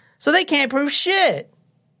witnesses. So they can't prove shit.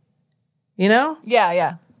 You know?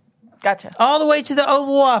 Yeah. Gotcha. All the way to the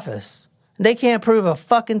Oval Office. They can't prove a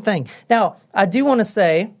fucking thing. Now, I do want to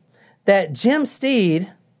say that Jim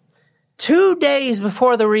Steed, 2 days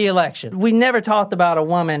before the re-election, we never talked about a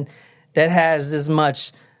woman that has as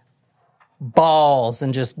much balls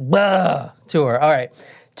and just blah to her. All right.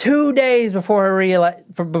 2 days before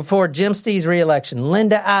before Jim Steed's reelection,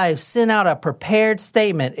 Linda Ives sent out a prepared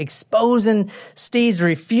statement exposing Steed's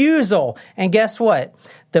refusal. And guess what?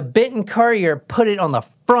 The Benton Courier put it on the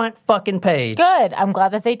front fucking page. Good. I'm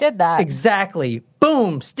glad that they did that. Exactly.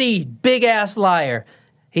 Boom. Steed, big ass liar.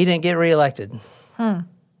 He didn't get reelected.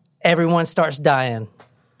 Everyone starts dying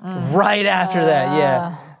right after that.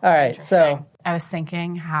 Yeah. All right. So I was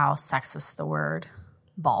thinking how sexist the word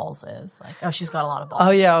balls is. Like, oh, she's got a lot of balls.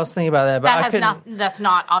 Oh yeah, I was thinking about that, but that's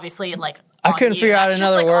not obviously like. I couldn't figure out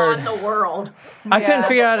another word. On the world. I couldn't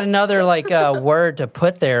figure out another word to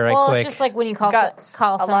put there quick. It's just like when you call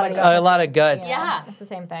somebody a lot of guts. Yeah, it's the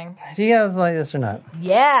same thing. Do you guys like this or not?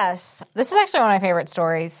 Yes, this is actually one of my favorite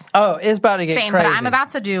stories. Oh, it's about to get crazy. But I'm about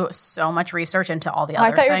to do so much research into all the other.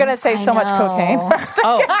 I thought you were going to say so much cocaine.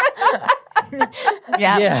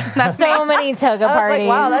 Yeah, that's so many toga parties. Like,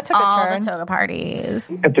 wow, that took all a turn. the toga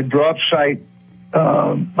parties. At the drop site,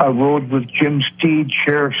 I rode with Jim Steed,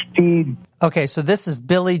 Sheriff Steed. Okay, so this is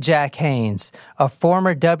Billy Jack Haynes, a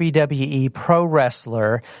former WWE pro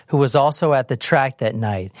wrestler who was also at the track that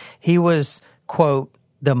night. He was, quote,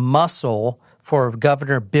 the muscle for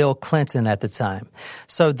Governor Bill Clinton at the time.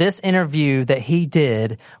 So this interview that he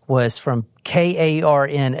did was from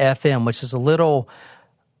KARN-FM, which is a little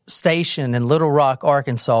station in Little Rock,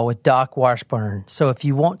 Arkansas with Doc Washburn. So if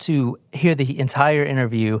you want to hear the entire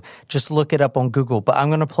interview, just look it up on Google. But I'm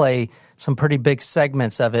going to play some pretty big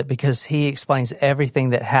segments of it because he explains everything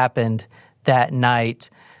that happened that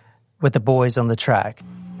night with the boys on the track.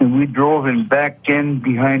 And we drove in back in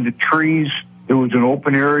behind the trees. There was an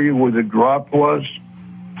open area where the drop was.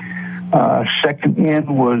 Second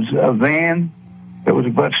in was a van that was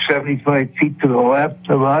about 75 feet to the left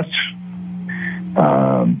of us.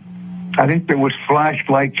 I think there was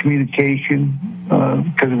flashlight communication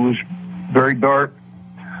because it was very dark.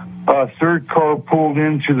 Third car pulled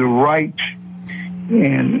in to the right,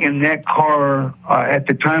 and in that car, at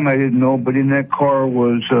the time I didn't know, but in that car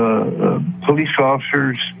was police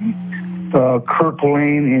officers, Kirk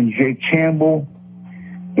Lane and Jay Campbell,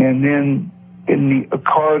 and then in the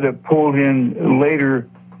car that pulled in later,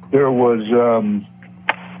 there was,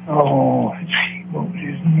 let's see, what was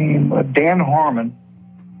his name? Dan Harmon.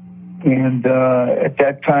 And at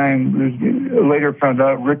that time, later found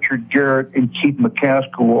out Richard Garrett and Keith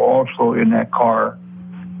McCaskill were also in that car.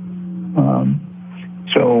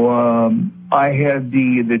 So I had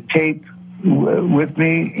the tape with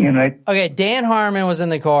me, and Okay, Dan Harmon was in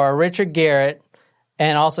the car, Richard Garrett,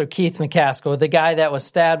 and also Keith McCaskill, the guy that was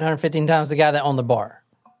stabbed 115 times, the guy that owned the bar.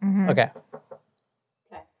 Mm-hmm. Okay.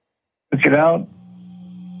 Took it out,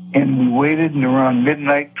 and we waited, and around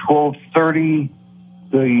midnight, 12:30,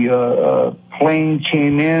 the plane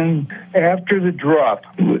came in after the drop,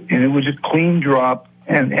 and it was a clean drop,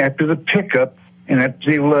 and after the pickup, and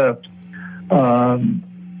after they left,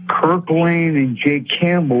 Kirk Lane and Jay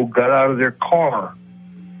Campbell got out of their car,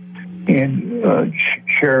 and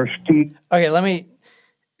Sheriff Steve. Okay,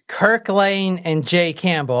 Kirk Lane and Jay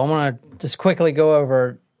Campbell, I want to just quickly go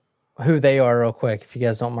over who they are real quick, if you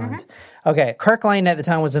guys don't mind. Mm-hmm. Okay, Kirk Lane at the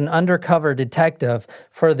time was an undercover detective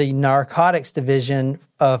for the Narcotics Division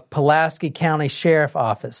of Pulaski County Sheriff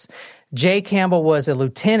Office. Jay Campbell was a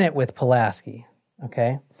lieutenant with Pulaski.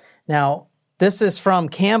 Okay, now this is from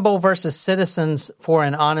Campbell versus Citizens for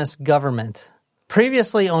an Honest Government.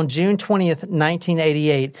 Previously, on June 20th,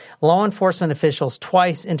 1988, law enforcement officials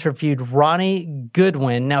twice interviewed Ronnie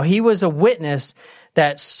Goodwin. Now, he was a witness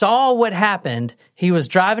that saw what happened. He was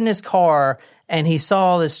driving his car, and he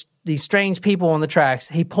saw these strange people on the tracks.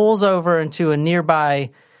 He pulls over into a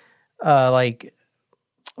nearby,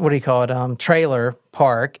 trailer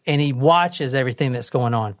park, and he watches everything that's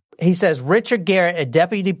going on. He says Richard Garrett, a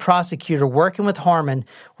deputy prosecutor working with Harmon,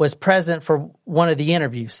 was present for one of the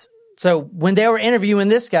interviews. So when they were interviewing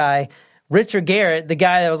this guy, Richard Garrett, the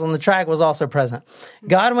guy that was on the track, was also present.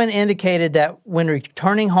 Godwin indicated that when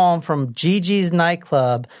returning home from Gigi's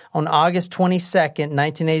nightclub on August 22nd,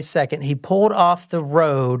 1982, he pulled off the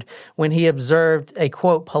road when he observed a,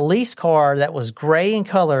 quote, police car that was gray in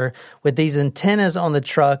color with these antennas on the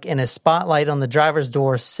truck and a spotlight on the driver's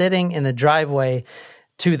door sitting in the driveway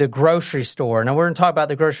to the grocery store. Now, we're going to talk about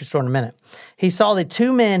the grocery store in a minute. He saw the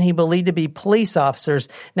two men he believed to be police officers.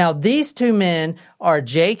 Now, these two men are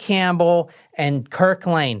Jay Campbell and Kirk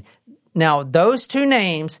Lane. Now, those two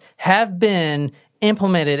names have been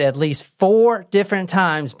implemented at least 4 different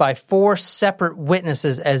times by 4 separate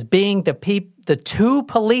witnesses as being the two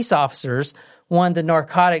police officers, one the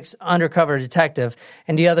narcotics undercover detective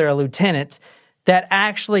and the other a lieutenant, that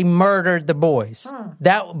actually murdered the boys.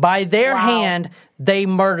 That by their hand, they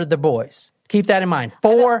murdered the boys. Keep that in mind.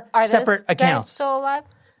 4 separate accounts. Are those guys still alive?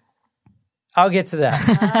 I'll get to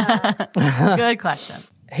that. Good question.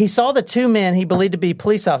 He saw the 2 men he believed to be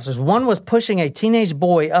police officers. One was pushing a teenage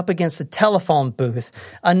boy up against the telephone booth.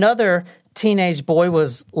 Another teenage boy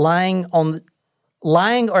was lying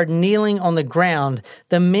or kneeling on the ground.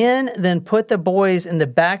 The men then put the boys in the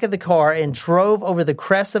back of the car and drove over the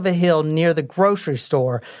crest of a hill near the grocery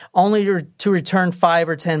store, only to return 5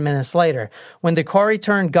 or 10 minutes later. When the car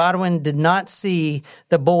returned, Godwin did not see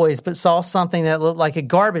the boys, but saw something that looked like a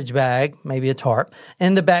garbage bag, maybe a tarp,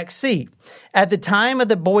 in the back seat. At the time of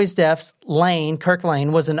the boys' deaths, Kirk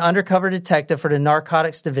Lane, was an undercover detective for the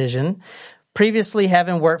Narcotics Division, previously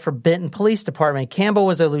having worked for Benton Police Department. Campbell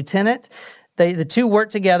was a lieutenant. The 2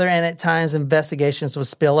 worked together, and at times investigations would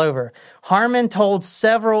spill over. Harmon told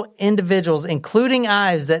several individuals, including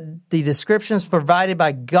Ives, that the descriptions provided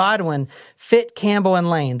by Godwin fit Campbell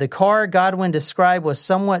and Lane. The car Godwin described was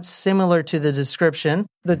somewhat similar to the description.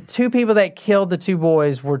 The 2 people that killed the 2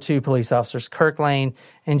 boys were 2 police officers, Kirk Lane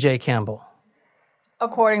and Jay Campbell.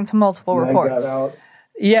 According to multiple reports.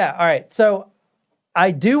 Yeah, all right. So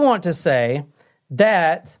I do want to say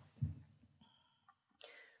that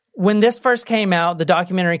when this first came out, the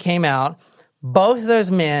documentary came out, both of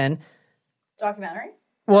those men... Documentary?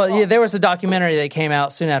 Well, yeah, there was a documentary that came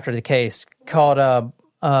out soon after the case called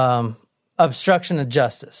Obstruction of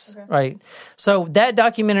Justice, right? So that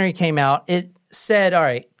documentary came out. It said, all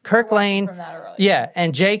right, Kirk Lane,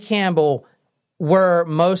 and Jay Campbell were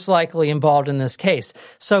most likely involved in this case.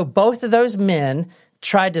 So both of those men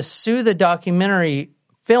tried to sue the documentary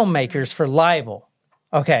filmmakers for libel.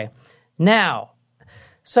 Okay, now...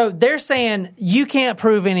 So they're saying, you can't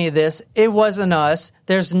prove any of this. It wasn't us.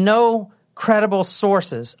 There's no credible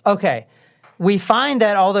sources. Okay. We find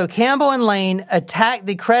that although Campbell and Lane attacked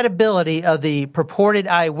the credibility of the purported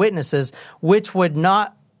eyewitnesses, which would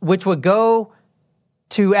go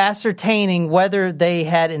to ascertaining whether they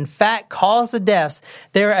had in fact caused the deaths,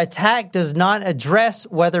 their attack does not address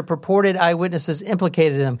whether purported eyewitnesses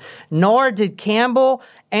implicated them, nor did Campbell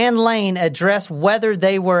and Lane address whether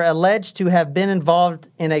they were alleged to have been involved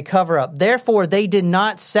in a cover-up. Therefore, they did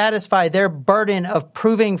not satisfy their burden of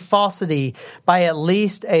proving falsity by at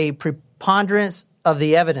least a preponderance of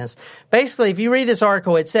the evidence. Basically, if you read this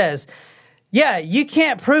article, it says, yeah, you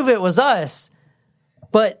can't prove it was us,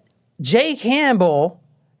 but Jay Campbell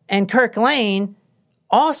and Kirk Lane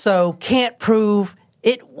also can't prove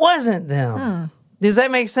it wasn't them. Does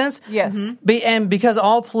that make sense? Yes. And because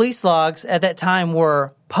all police logs at that time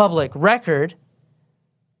were public record,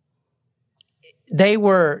 they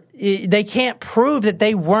can't prove that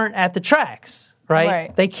they weren't at the tracks,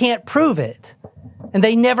 right? They can't prove it. And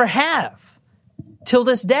they never have till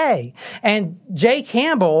this day. And Jay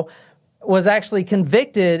Campbell was actually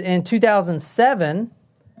convicted in 2007.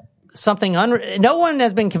 No one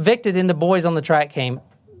has been convicted in the Boys on the Track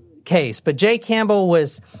case, but Jay Campbell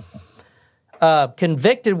was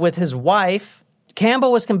convicted with his wife.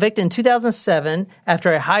 Campbell was convicted in 2007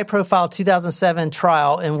 after a high-profile 2007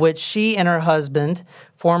 trial in which she and her husband,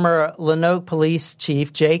 former Lanoke Police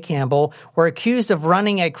Chief Jay Campbell, were accused of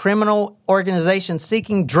running a criminal organization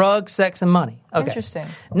seeking drugs, sex, and money. Okay. Interesting.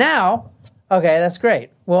 Now, okay, that's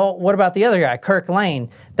great. Well, what about the other guy, Kirk Lane?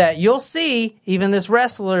 That you'll see, even this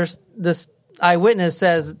eyewitness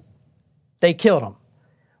says they killed him.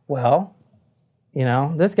 Well,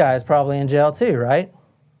 this guy is probably in jail too, right?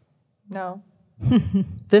 No.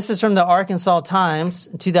 This is from the Arkansas Times,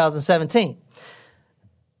 2017.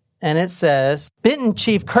 And it says, Benton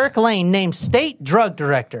Chief Kirk Lane named state drug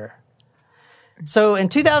director. So in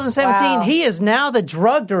 2017, he is now the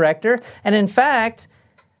drug director. And in fact,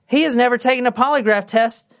 he has never taken a polygraph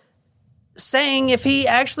test saying if he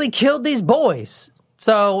actually killed these boys.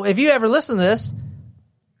 So if you ever listen to this,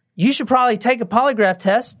 you should probably take a polygraph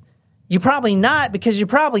test. You probably not, because you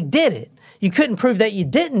probably did it. You couldn't prove that you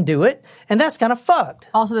didn't do it, and that's kind of fucked.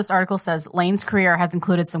 Also, this article says Lane's career has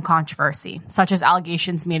included some controversy, such as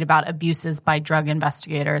allegations made about abuses by drug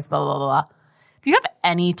investigators, blah, blah, blah. If you have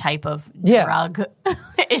any type of drug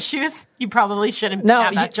issues, you probably shouldn't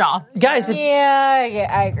have that job. Guys, I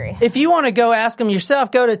agree. If you want to go ask him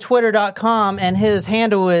yourself, go to twitter.com, and his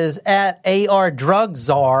handle is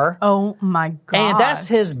 @ARDrugczar. Oh, my God. And that's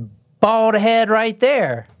his bald head right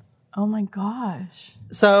there. Oh, my gosh.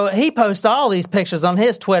 So he posts all these pictures on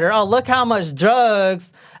his Twitter. Oh, look how much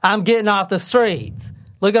drugs I'm getting off the streets.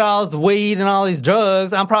 Look at all this weed and all these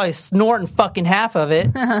drugs. I'm probably snorting fucking half of it.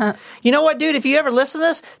 You know what, dude? If you ever listen to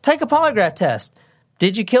this, take a polygraph test.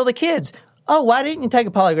 Did you kill the kids? Oh, why didn't you take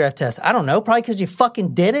a polygraph test? I don't know. Probably because you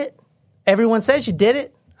fucking did it. Everyone says you did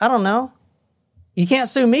it. I don't know. You can't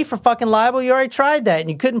sue me for fucking libel. You already tried that, and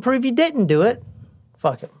you couldn't prove you didn't do it.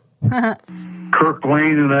 Fuck it. Kirk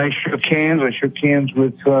Lane and I shook hands. I shook hands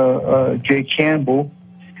with Jay Campbell,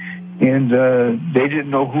 and they didn't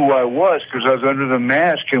know who I was because I was under the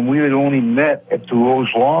mask, and we had only met at the Rose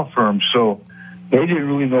Law Firm, so they didn't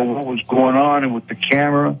really know what was going on and with the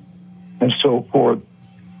camera and so forth.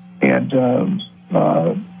 And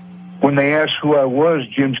when they asked who I was,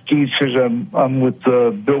 Jim Steed says, I'm with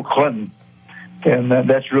Bill Clinton, and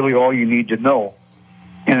that's really all you need to know.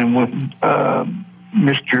 And when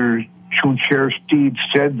Mr. Sheriff Steed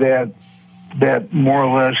said that more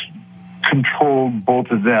or less controlled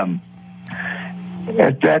both of them.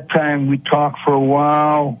 At that time, we talked for a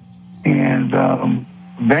while, and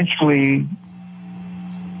eventually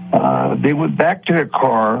they went back to their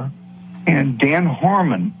car, and Dan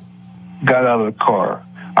Harmon got out of the car.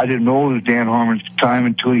 I didn't know it was Dan Harmon at the time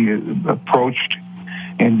until he approached,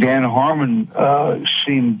 and Dan Harmon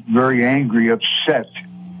seemed very angry, upset.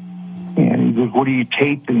 And he goes, "What are you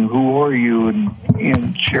taping? Who are you?"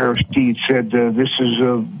 And Sheriff Steed said, "This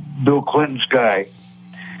is Bill Clinton's guy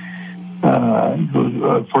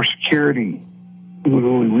for security." He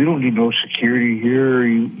goes, "We don't need no security here."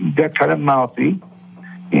 He got kind of mouthy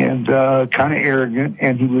and kind of arrogant,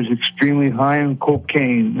 and he was extremely high on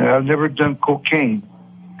cocaine. I've never done cocaine,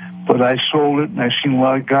 but I sold it, and I've seen a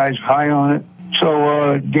lot of guys high on it.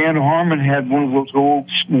 So Dan Harmon had one of those old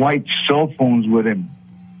white cell phones with him.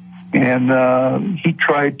 And he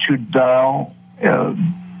tried to dial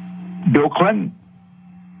Bill Clinton,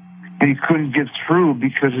 and he couldn't get through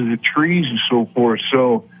because of the trees and so forth.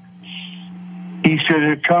 So he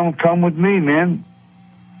said, "Come with me, man."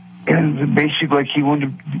 And basically, like, he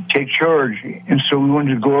wanted to take charge. And so we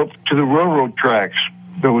wanted to go up to the railroad tracks.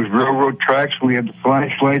 There was railroad tracks. We had the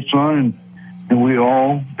flashlights on, and we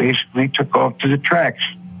all basically took off to the tracks,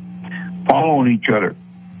 following each other.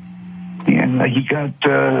 And he got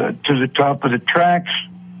to the top of the tracks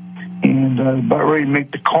and about ready to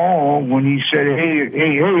make the call when he said,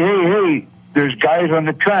 hey, there's guys on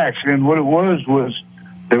the tracks. And what it was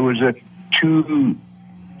there was two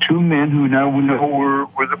men who now we know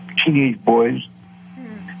were the teenage boys.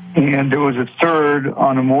 And there was a third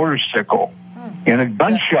on a motorcycle. And a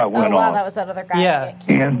gunshot went off. That was that other guy. Yeah,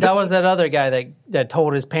 and that was that other guy that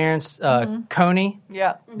told his parents, Coney.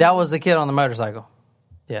 Yeah. That was the kid on the motorcycle.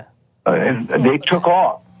 Yeah. And they took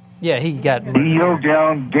off. Yeah, he got... He yelled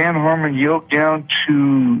down, Dan Harmon yelled down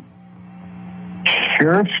to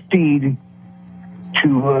Sheriff Steed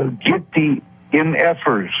to get the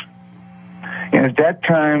MFers. And at that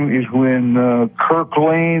time is when Kirk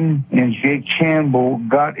Lane and Jake Campbell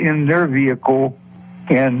got in their vehicle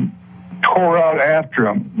and tore out after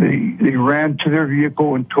him. They ran to their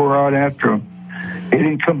vehicle and tore out after him. They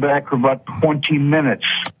didn't come back for about 20 minutes.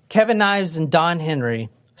 Kevin Ives and Don Henry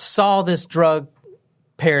saw this drug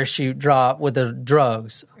parachute drop with the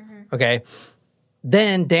drugs. Okay.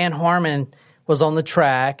 Then Dan Harmon was on the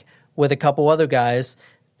track with a couple other guys.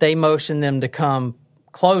 They motioned them to come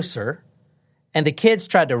closer, and the kids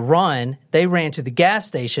tried to run. They ran to the gas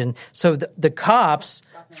station. So the cops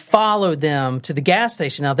followed them to the gas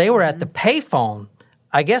station. Now, they were at the payphone,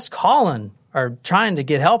 I guess, calling or trying to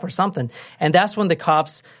get help or something. And that's when the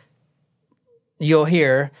cops, you'll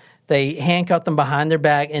hear, they handcuffed them behind their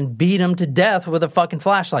back and beat them to death with a fucking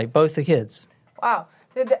flashlight, both the kids. Wow.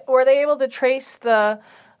 Were they able to trace the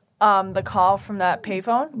call from that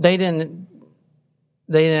payphone? They didn't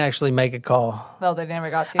actually make a call. No, they never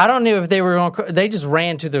got to. I don't know if they were going. They just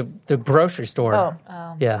ran to the grocery store.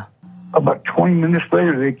 Oh. Yeah. About 20 minutes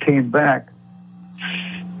later, they came back,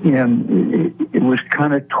 and it was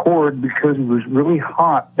kind of torrid because it was really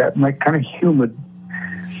hot that night, kind of humid.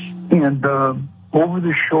 And over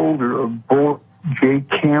the shoulder of both Jay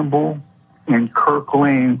Campbell and Kirk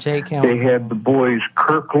Lane, they had the boys.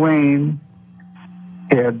 Kirk Lane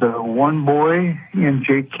had one boy, and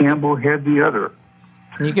Jay Campbell had the other.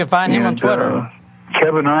 You can find him on Twitter.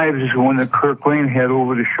 Kevin Ives is the one that Kirk Lane had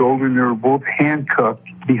over the shoulder, and they were both handcuffed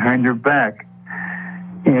behind their back.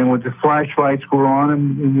 And with the flashlights were on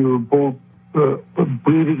them, and they were both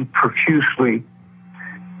bleeding profusely.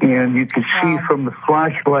 And you could see from the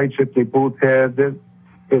flashlights that they both had that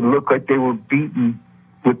it looked like they were beaten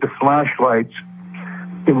with the flashlights.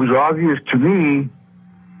 It was obvious to me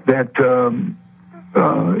that,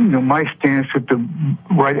 my stance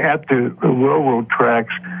right at the railroad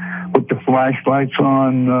tracks with the flashlights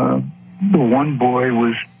on, the one boy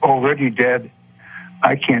was already dead.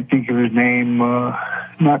 I can't think of his name,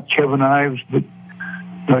 not Kevin Ives,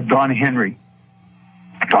 but Don Henry.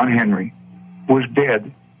 Don Henry was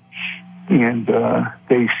dead. and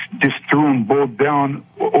they just threw them both down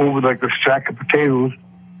over like a sack of potatoes,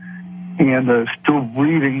 and still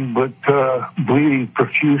bleeding, but bleeding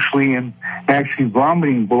profusely and actually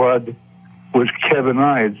vomiting blood was Kevin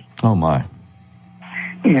Ives. Oh, my.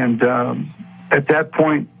 And at that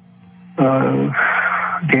point,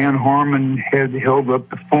 Dan Harmon had held up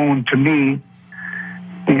the phone to me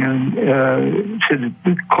and said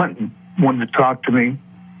that Clinton wanted to talk to me.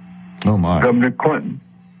 Oh, my. Governor Clinton.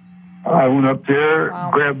 I went up there,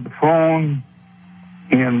 grabbed the phone,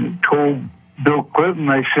 and told Bill Clinton,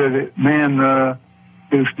 I said, man,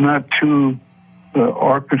 it's not two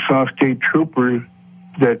Arkansas State troopers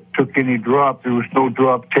that took any drop. There was no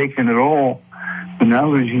drop taken at all. And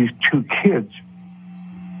now there's these two kids.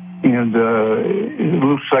 And it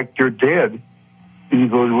looks like they're dead. And he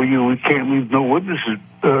goes, well, we can't leave no witnesses,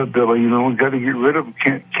 Billy. We got to get rid of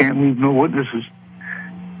them. Can't leave no witnesses.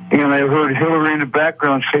 And I heard Hillary in the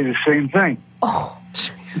background say the same thing. Oh,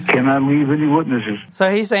 jeez. Cannot leave any witnesses.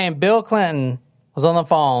 So he's saying Bill Clinton was on the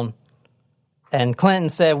phone, and Clinton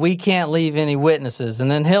said, we can't leave any witnesses.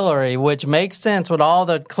 And then Hillary, which makes sense with all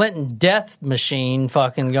the Clinton death machine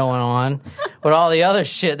fucking going on, with all the other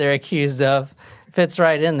shit they're accused of, fits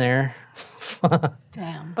right in there.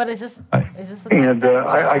 Damn. But is this the and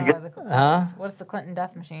I get, what's the Clinton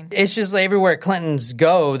death machine? It's just everywhere Clintons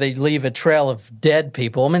go, they leave a trail of dead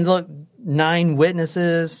people. I mean, look, 9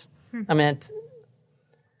 witnesses. I mean,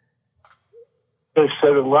 they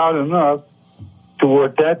said it loud enough to where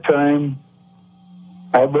at that time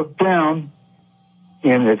I looked down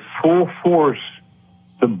and at full force,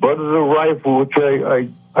 the butt of the rifle, which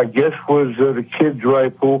I guess was the kid's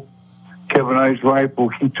rifle, Kevin Ives' rifle,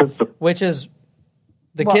 he took the... Which is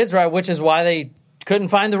the kid's rifle, which is why they couldn't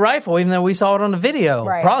find the rifle, even though we saw it on the video.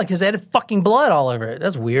 Right. Probably because they had fucking blood all over it.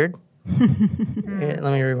 That's weird. Here,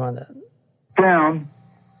 let me rewind that. Down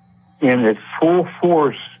and at full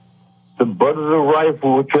force, the butt of the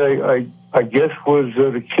rifle, which I guess was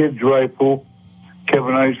the kid's rifle,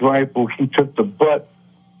 Kevin Ives' rifle, he took the butt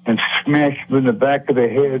and smashed him in the back of the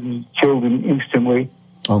head and killed him instantly.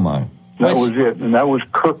 Oh, my. That was it. And that was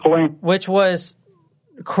Kirk Lane. Which was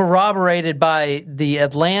corroborated by the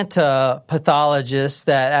Atlanta pathologist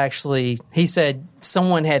that actually, he said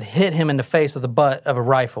someone had hit him in the face with the butt of a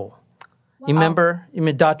rifle. Wow. You remember?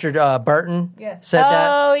 Dr. Burton said that?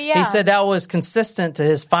 Oh, yeah. He said that was consistent to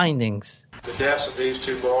his findings. The deaths of these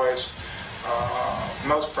 2 boys,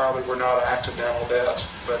 most probably were not accidental deaths,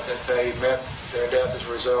 but that they met their death as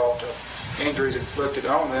a result of injuries inflicted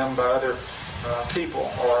on them by other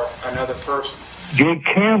people or another person. Jay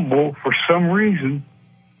Campbell, for some reason,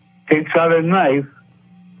 takes out a knife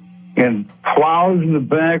and plows in the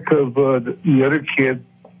back of the other kid,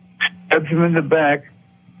 stabs him in the back,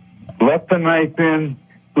 left the knife in,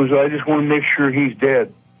 because I just want to make sure he's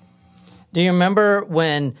dead. Do you remember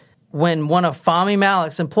when one of Fahmy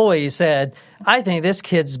Malik's employees said, I think this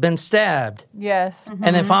kid's been stabbed? Yes. Mm-hmm.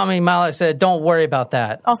 And then Fahmy Malik said, don't worry about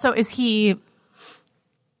that. Also, is he,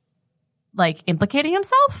 implicating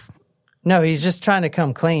himself? No, he's just trying to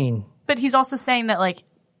come clean. But he's also saying that,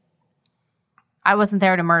 I wasn't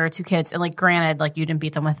there to murder 2 kids. And, granted, you didn't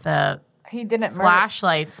beat them with the he didn't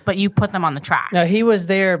flashlights, but you put them on the track. No, he was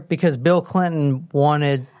there because Bill Clinton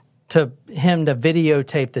wanted him to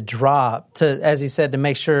videotape the drop, as he said, to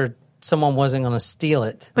make sure someone wasn't going to steal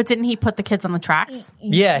it. But didn't he put the kids on the tracks?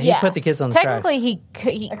 Yeah, he put the kids on the tracks. Technically,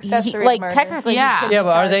 technically, yeah. Yeah,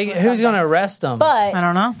 but who's going to arrest them? But I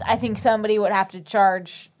don't know. I think somebody would have to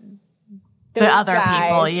charge the other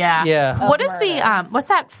people. Yeah. Yeah. What is the what's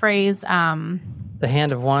that phrase? The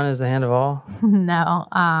hand of one is the hand of all. No.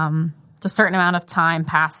 It's a certain amount of time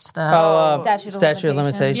past the statute of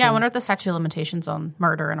limitations. Yeah, I wonder what the statute of limitations on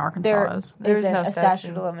murder in Arkansas is. There's no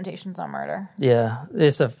statute of limitations on murder. Yeah,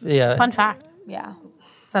 it's a fun fact. Yeah,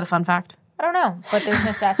 is that a fun fact? I don't know, but there's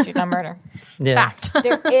no statute on murder. Yeah, fact.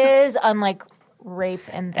 There is, unlike rape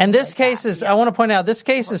and this case is. I want to point out this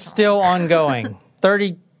case is still ongoing.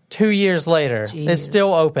 32 years later, it's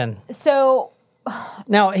still open. So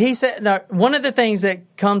now he said. Now one of the things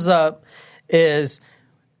that comes up is,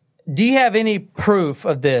 do you have any proof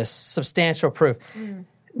of this, substantial proof?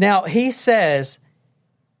 Now, he says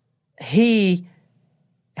he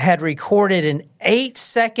had recorded an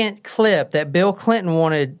 8-second clip that Bill Clinton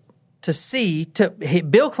wanted to see.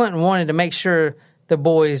 Bill Clinton wanted to make sure the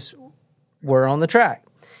boys were on the track.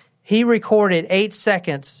 He recorded 8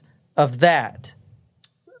 seconds of that,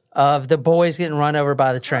 of the boys getting run over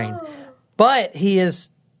by the train. But he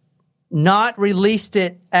is not released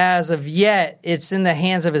it as of yet. It's in the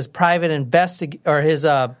hands of his private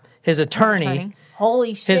his attorney.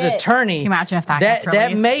 Holy shit. his attorney. Can you imagine if that gets released?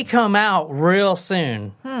 That may come out real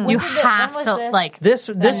soon. You have to this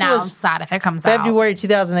announce was that if it comes out. February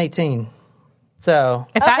 2018. So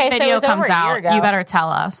If that video comes out, you better tell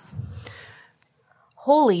us.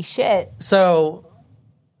 Holy shit. So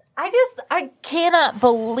I cannot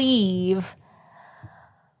believe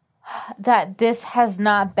that this has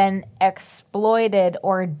not been exploited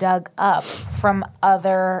or dug up from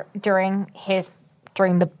during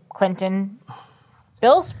the Clinton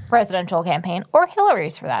Bill's presidential campaign, or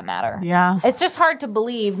Hillary's for that matter. Yeah. It's just hard to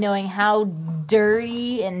believe, knowing how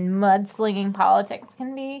dirty and mudslinging politics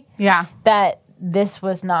can be. Yeah. That this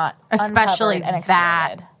was not especially uncovered and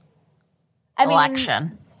that exploited.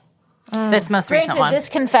 election. This most recent Granted, one. this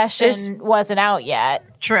confession wasn't out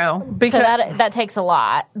yet. True. So that takes a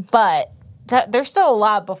lot, but there's still a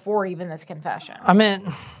lot before even this confession. I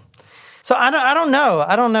mean, so I don't know.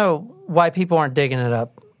 I don't know why people aren't digging it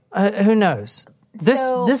up. Who knows?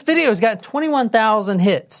 This video has got 21,000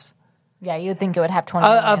 hits. Yeah, you would think it would have 20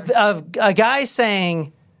 million. Of a guy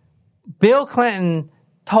saying, Bill Clinton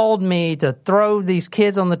told me to throw these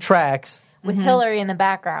kids on the tracks. With Hillary in the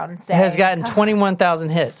background saying, has gotten 21,000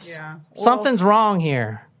 hits. Yeah. Something's wrong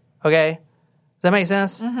here. Okay? Does that make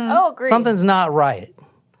sense? Oh, agreed. Something's not right.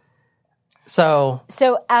 So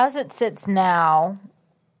as it sits now,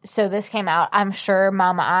 so this came out, I'm sure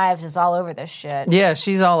Mama Ives is all over this shit. yeah,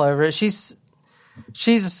 she's all over it. She's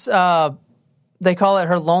they call it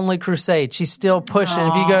her lonely crusade. She's still pushing.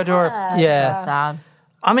 If you go to her, That's so sad.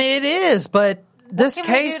 I mean, it is, but this What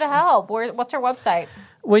can we case. do to help? What's her website?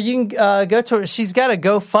 Well, you can go to her. She's got a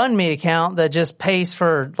GoFundMe account that just pays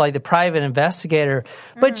for like the private investigator.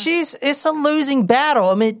 But it's a losing battle.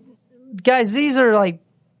 I mean, guys, these are like,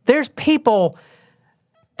 there's people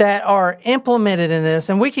that are implemented in this,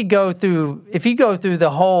 and we could go through, if you go through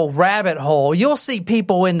the whole rabbit hole, you'll see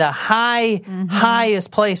people in the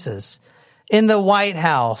highest places, in the White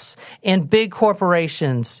House, in big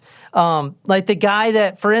corporations. Like the guy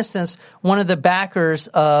that, for instance, one of the backers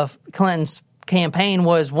of Clinton's campaign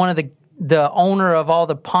was one of the owner of all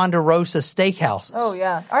the Ponderosa steakhouses. Oh,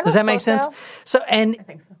 yeah. Does that make sense? So, and I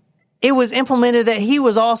think so. It was implemented that he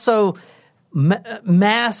was also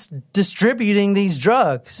mass distributing these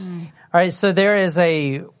drugs. All right, so there is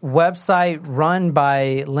a website run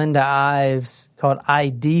by Linda Ives called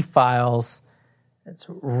ID Files. It's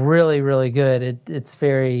really, really good. It's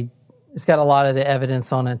got a lot of the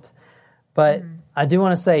evidence on it. But I do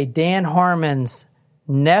want to say Dan Harmon's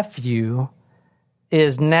nephew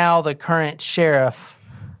is now the current sheriff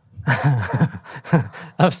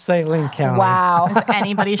of Saline County. Wow. Is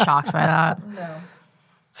anybody shocked by that? No.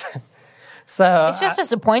 So It's just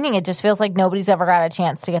disappointing. It just feels like nobody's ever got a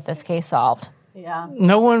chance to get this case solved. Yeah.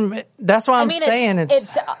 No one. That's why I'm saying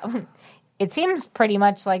it's it seems pretty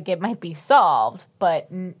much like it might be solved,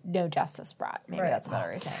 but no justice brought. Maybe that's a better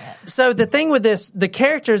way of saying it. So the thing with this, the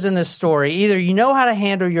characters in this story, either you know how to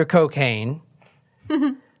handle your cocaine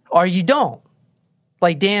or you don't.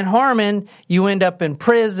 Like Dan Harmon, you end up in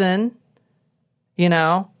prison, you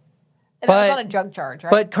know. And that was on a drug charge, right?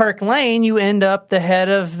 But Kirk Lane, you end up the head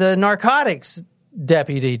of the narcotics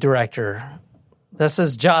deputy director. That's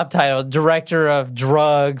his job title, director of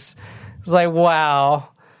drugs. It's like, wow.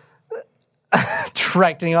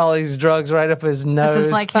 Directing all these drugs right up his nose. This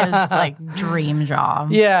is like his dream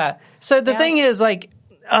job. Yeah. So the thing is, like,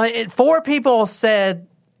 4 people said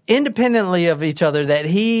independently of each other that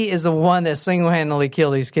he is the one that single-handedly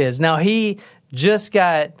killed these kids. Now, he just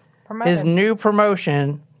got his new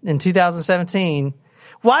promotion in 2017.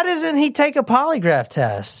 Why doesn't he take a polygraph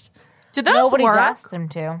test? Do those Nobody's work? asked him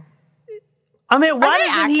to. I mean, why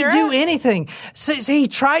doesn't he do anything? So he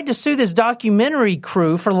tried to sue this documentary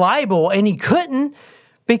crew for libel, and he couldn't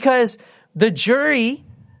because the jury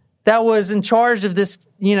that was in charge of this,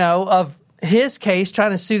 you know, of his case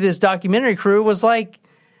trying to sue this documentary crew was like,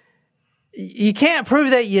 you can't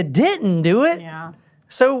prove that you didn't do it. Yeah.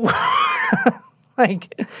 So,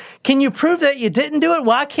 like, can you prove that you didn't do it?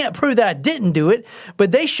 Well, I can't prove that I didn't do it,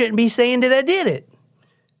 but they shouldn't be saying that I did it.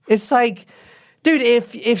 It's like, dude,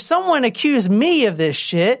 if someone accused me of this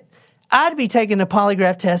shit, I'd be taking a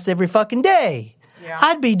polygraph test every fucking day. Yeah.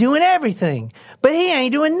 I'd be doing everything. But he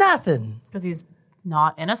ain't doing nothing. Because he's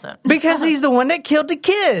not innocent. Because he's the one that killed the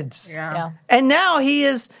kids. Yeah. And now he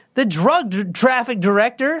is the drug traffic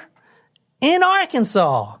director in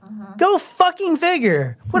Arkansas. Go fucking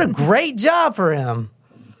figure. What a great job for him.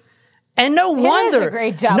 And no wonder. It is a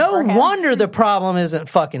great job no for him. wonder the problem isn't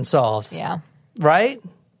fucking solved. Yeah. Right?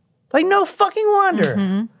 Like, no fucking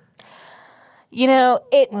wonder. You know,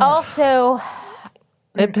 it also...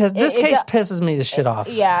 This case pisses me the shit off.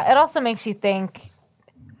 Yeah, it also makes you think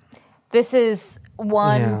this is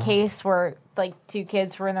one case where like 2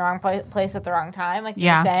 kids were in the wrong place at the wrong time, like you were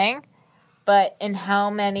Yeah. saying. But in how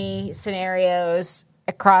many scenarios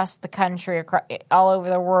across the country, all over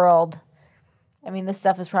the world, I mean, this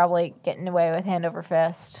stuff is probably getting away with hand over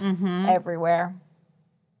fist everywhere.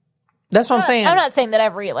 That's what I'm saying. I'm not saying that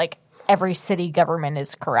every city government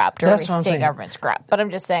is corrupt or That's every what I'm state saying. government's corrupt, but I'm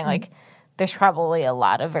just saying like there's probably a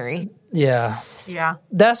lot of very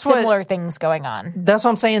similar things going on. That's what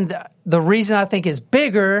I'm saying. The reason I think is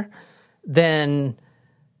bigger than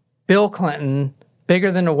Bill Clinton,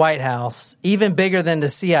 bigger than the White House, even bigger than the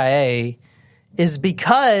CIA, is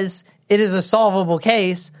because it is a solvable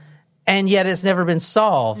case, and yet it's never been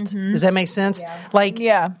solved. Mm-hmm. Does that make sense?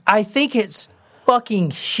 I think it's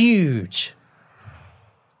fucking huge.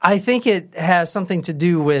 I think it has something to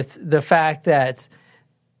do with the fact that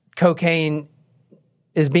cocaine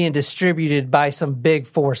is being distributed by some big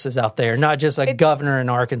forces out there, not just a governor in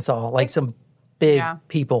Arkansas, like some big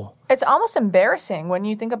people. It's almost embarrassing when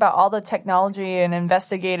you think about all the technology and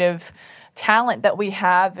investigative talent that we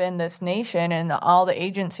have in this nation and all the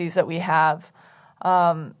agencies that we have.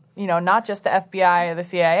 Not just the FBI or the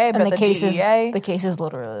CIA, but the DEA. The case is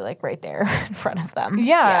literally like right there in front of them.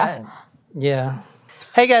 Yeah.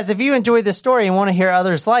 Hey guys, if you enjoyed this story and want to hear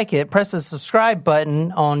others like it, press the subscribe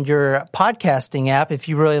button on your podcasting app if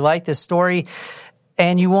you really like this story.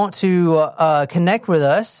 And you want to connect with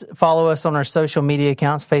us, follow us on our social media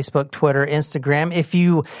accounts, Facebook, Twitter, Instagram. If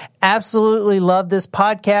you absolutely love this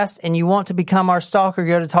podcast and you want to become our stalker,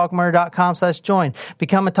 go to talkmurder.com/join.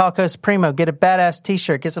 Become a Talk Host Primo. Get a badass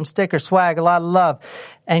t-shirt, get some stickers, swag, a lot of love,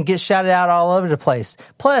 and get shouted out all over the place.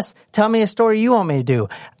 Plus, tell me a story you want me to do.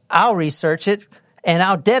 I'll research it and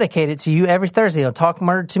I'll dedicate it to you every Thursday on Talk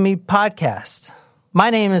Murder to Me podcast. My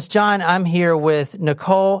name is John. I'm here with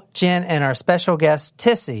Nicole, Jen, and our special guest,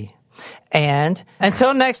 Tissy. And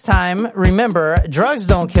until next time, remember, drugs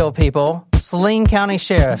don't kill people. Saline County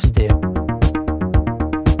sheriffs do.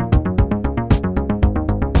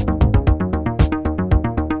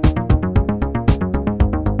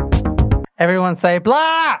 Everyone say,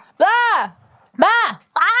 blah! Blah! Blah!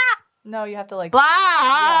 No, you have to like... Blah!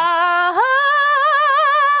 Yeah.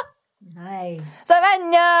 Nice.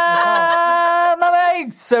 Savannah!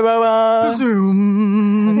 Mama! Savannah!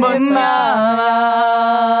 Zoom! Himba!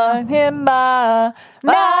 Himba!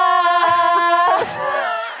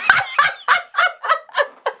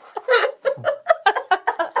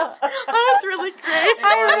 That's really great.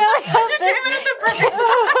 I really hope you came in at the perfect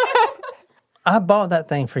time. I bought that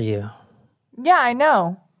thing for you. Yeah, I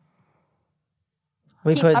know.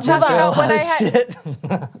 We put Jen through a lot of shit.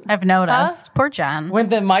 I've noticed. Poor Jen. When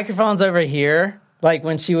the microphone's over here, like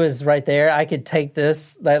when she was right there, I could take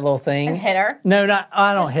that little thing. And hit her? No,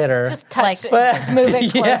 I don't hit her. Just touch it. Just move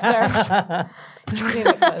it closer. Move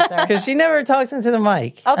it closer. Because she never talks into the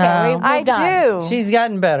mic. Okay, we've moved on. do. She's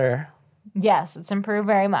gotten better. Yes, it's improved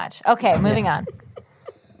very much. Okay, moving on.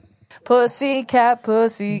 Pussycat,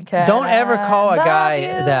 pussycat. Don't ever call a I guy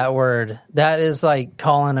love you. that word. That is like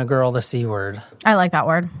calling a girl the C word. I like that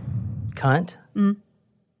word. Cunt?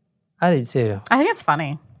 I do too. I think it's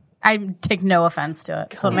funny. I take no offense to it.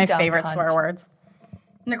 It's one of my favorite swear words.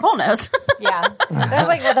 Nicole knows. Yeah. That was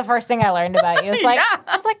like the first thing I learned about you. It's like,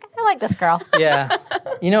 I was like, I like this girl. Yeah.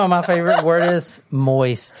 You know what my favorite word is?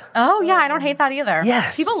 Moist. Oh, yeah. I don't hate that either.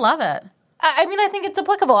 Yes. People love it. I mean, I think it's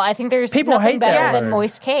applicable. I think there's People nothing hate better that than word.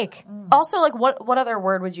 moist cake. Also, like, what other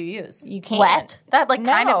word would you use? You can't. Wet? That, like,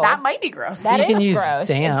 kind No. of, that might be gross. That You can is use gross.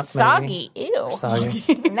 damp, It's soggy. Ew. Soggy.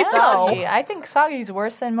 No. Soggy. I think soggy's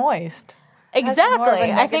worse than moist. Exactly. More of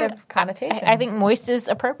a I think negative connotation. I think moist is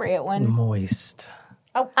appropriate when Moist.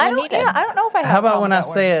 I don't know if I have How a about problem when with I that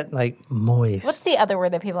say it like moist? What's the other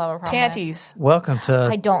word that people have a problem with? Panties. Welcome to.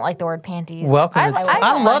 I don't like the word panties. Welcome. I to,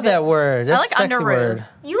 I love that word. That's I like a sexy word.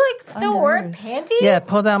 underoos. You like the word panties? Yeah,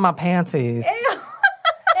 pull down my panties.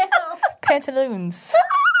 Pantaloons.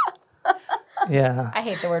 Yeah. I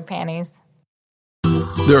hate the word panties.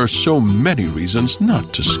 There are so many reasons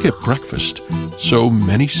not to skip breakfast. So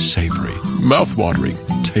many savory, mouth-watering,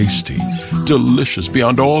 tasty, delicious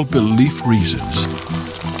beyond all belief reasons.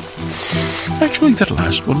 Actually, that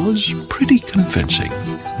last one was pretty convincing.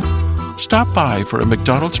 Stop by for a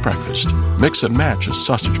McDonald's breakfast. Mix and match a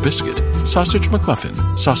sausage biscuit, sausage McMuffin,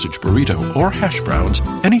 sausage burrito, or hash browns,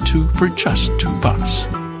 any two for just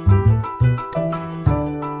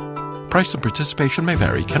 $2. Price and participation may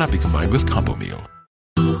vary, cannot be combined with combo meal.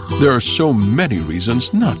 There are so many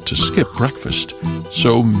reasons not to skip breakfast.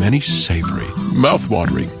 So many savory,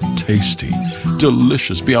 mouth-watering, tasty,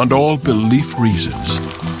 delicious beyond all belief reasons.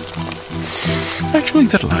 Actually,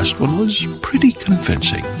 that last one was pretty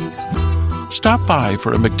convincing. Stop by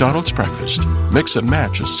for a McDonald's breakfast. Mix and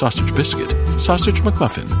match a sausage biscuit, sausage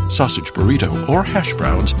McMuffin, sausage burrito, or hash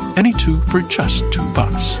browns, any two for just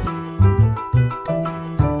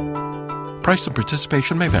 $2. Price and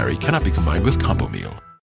participation may vary, cannot be combined with combo meal.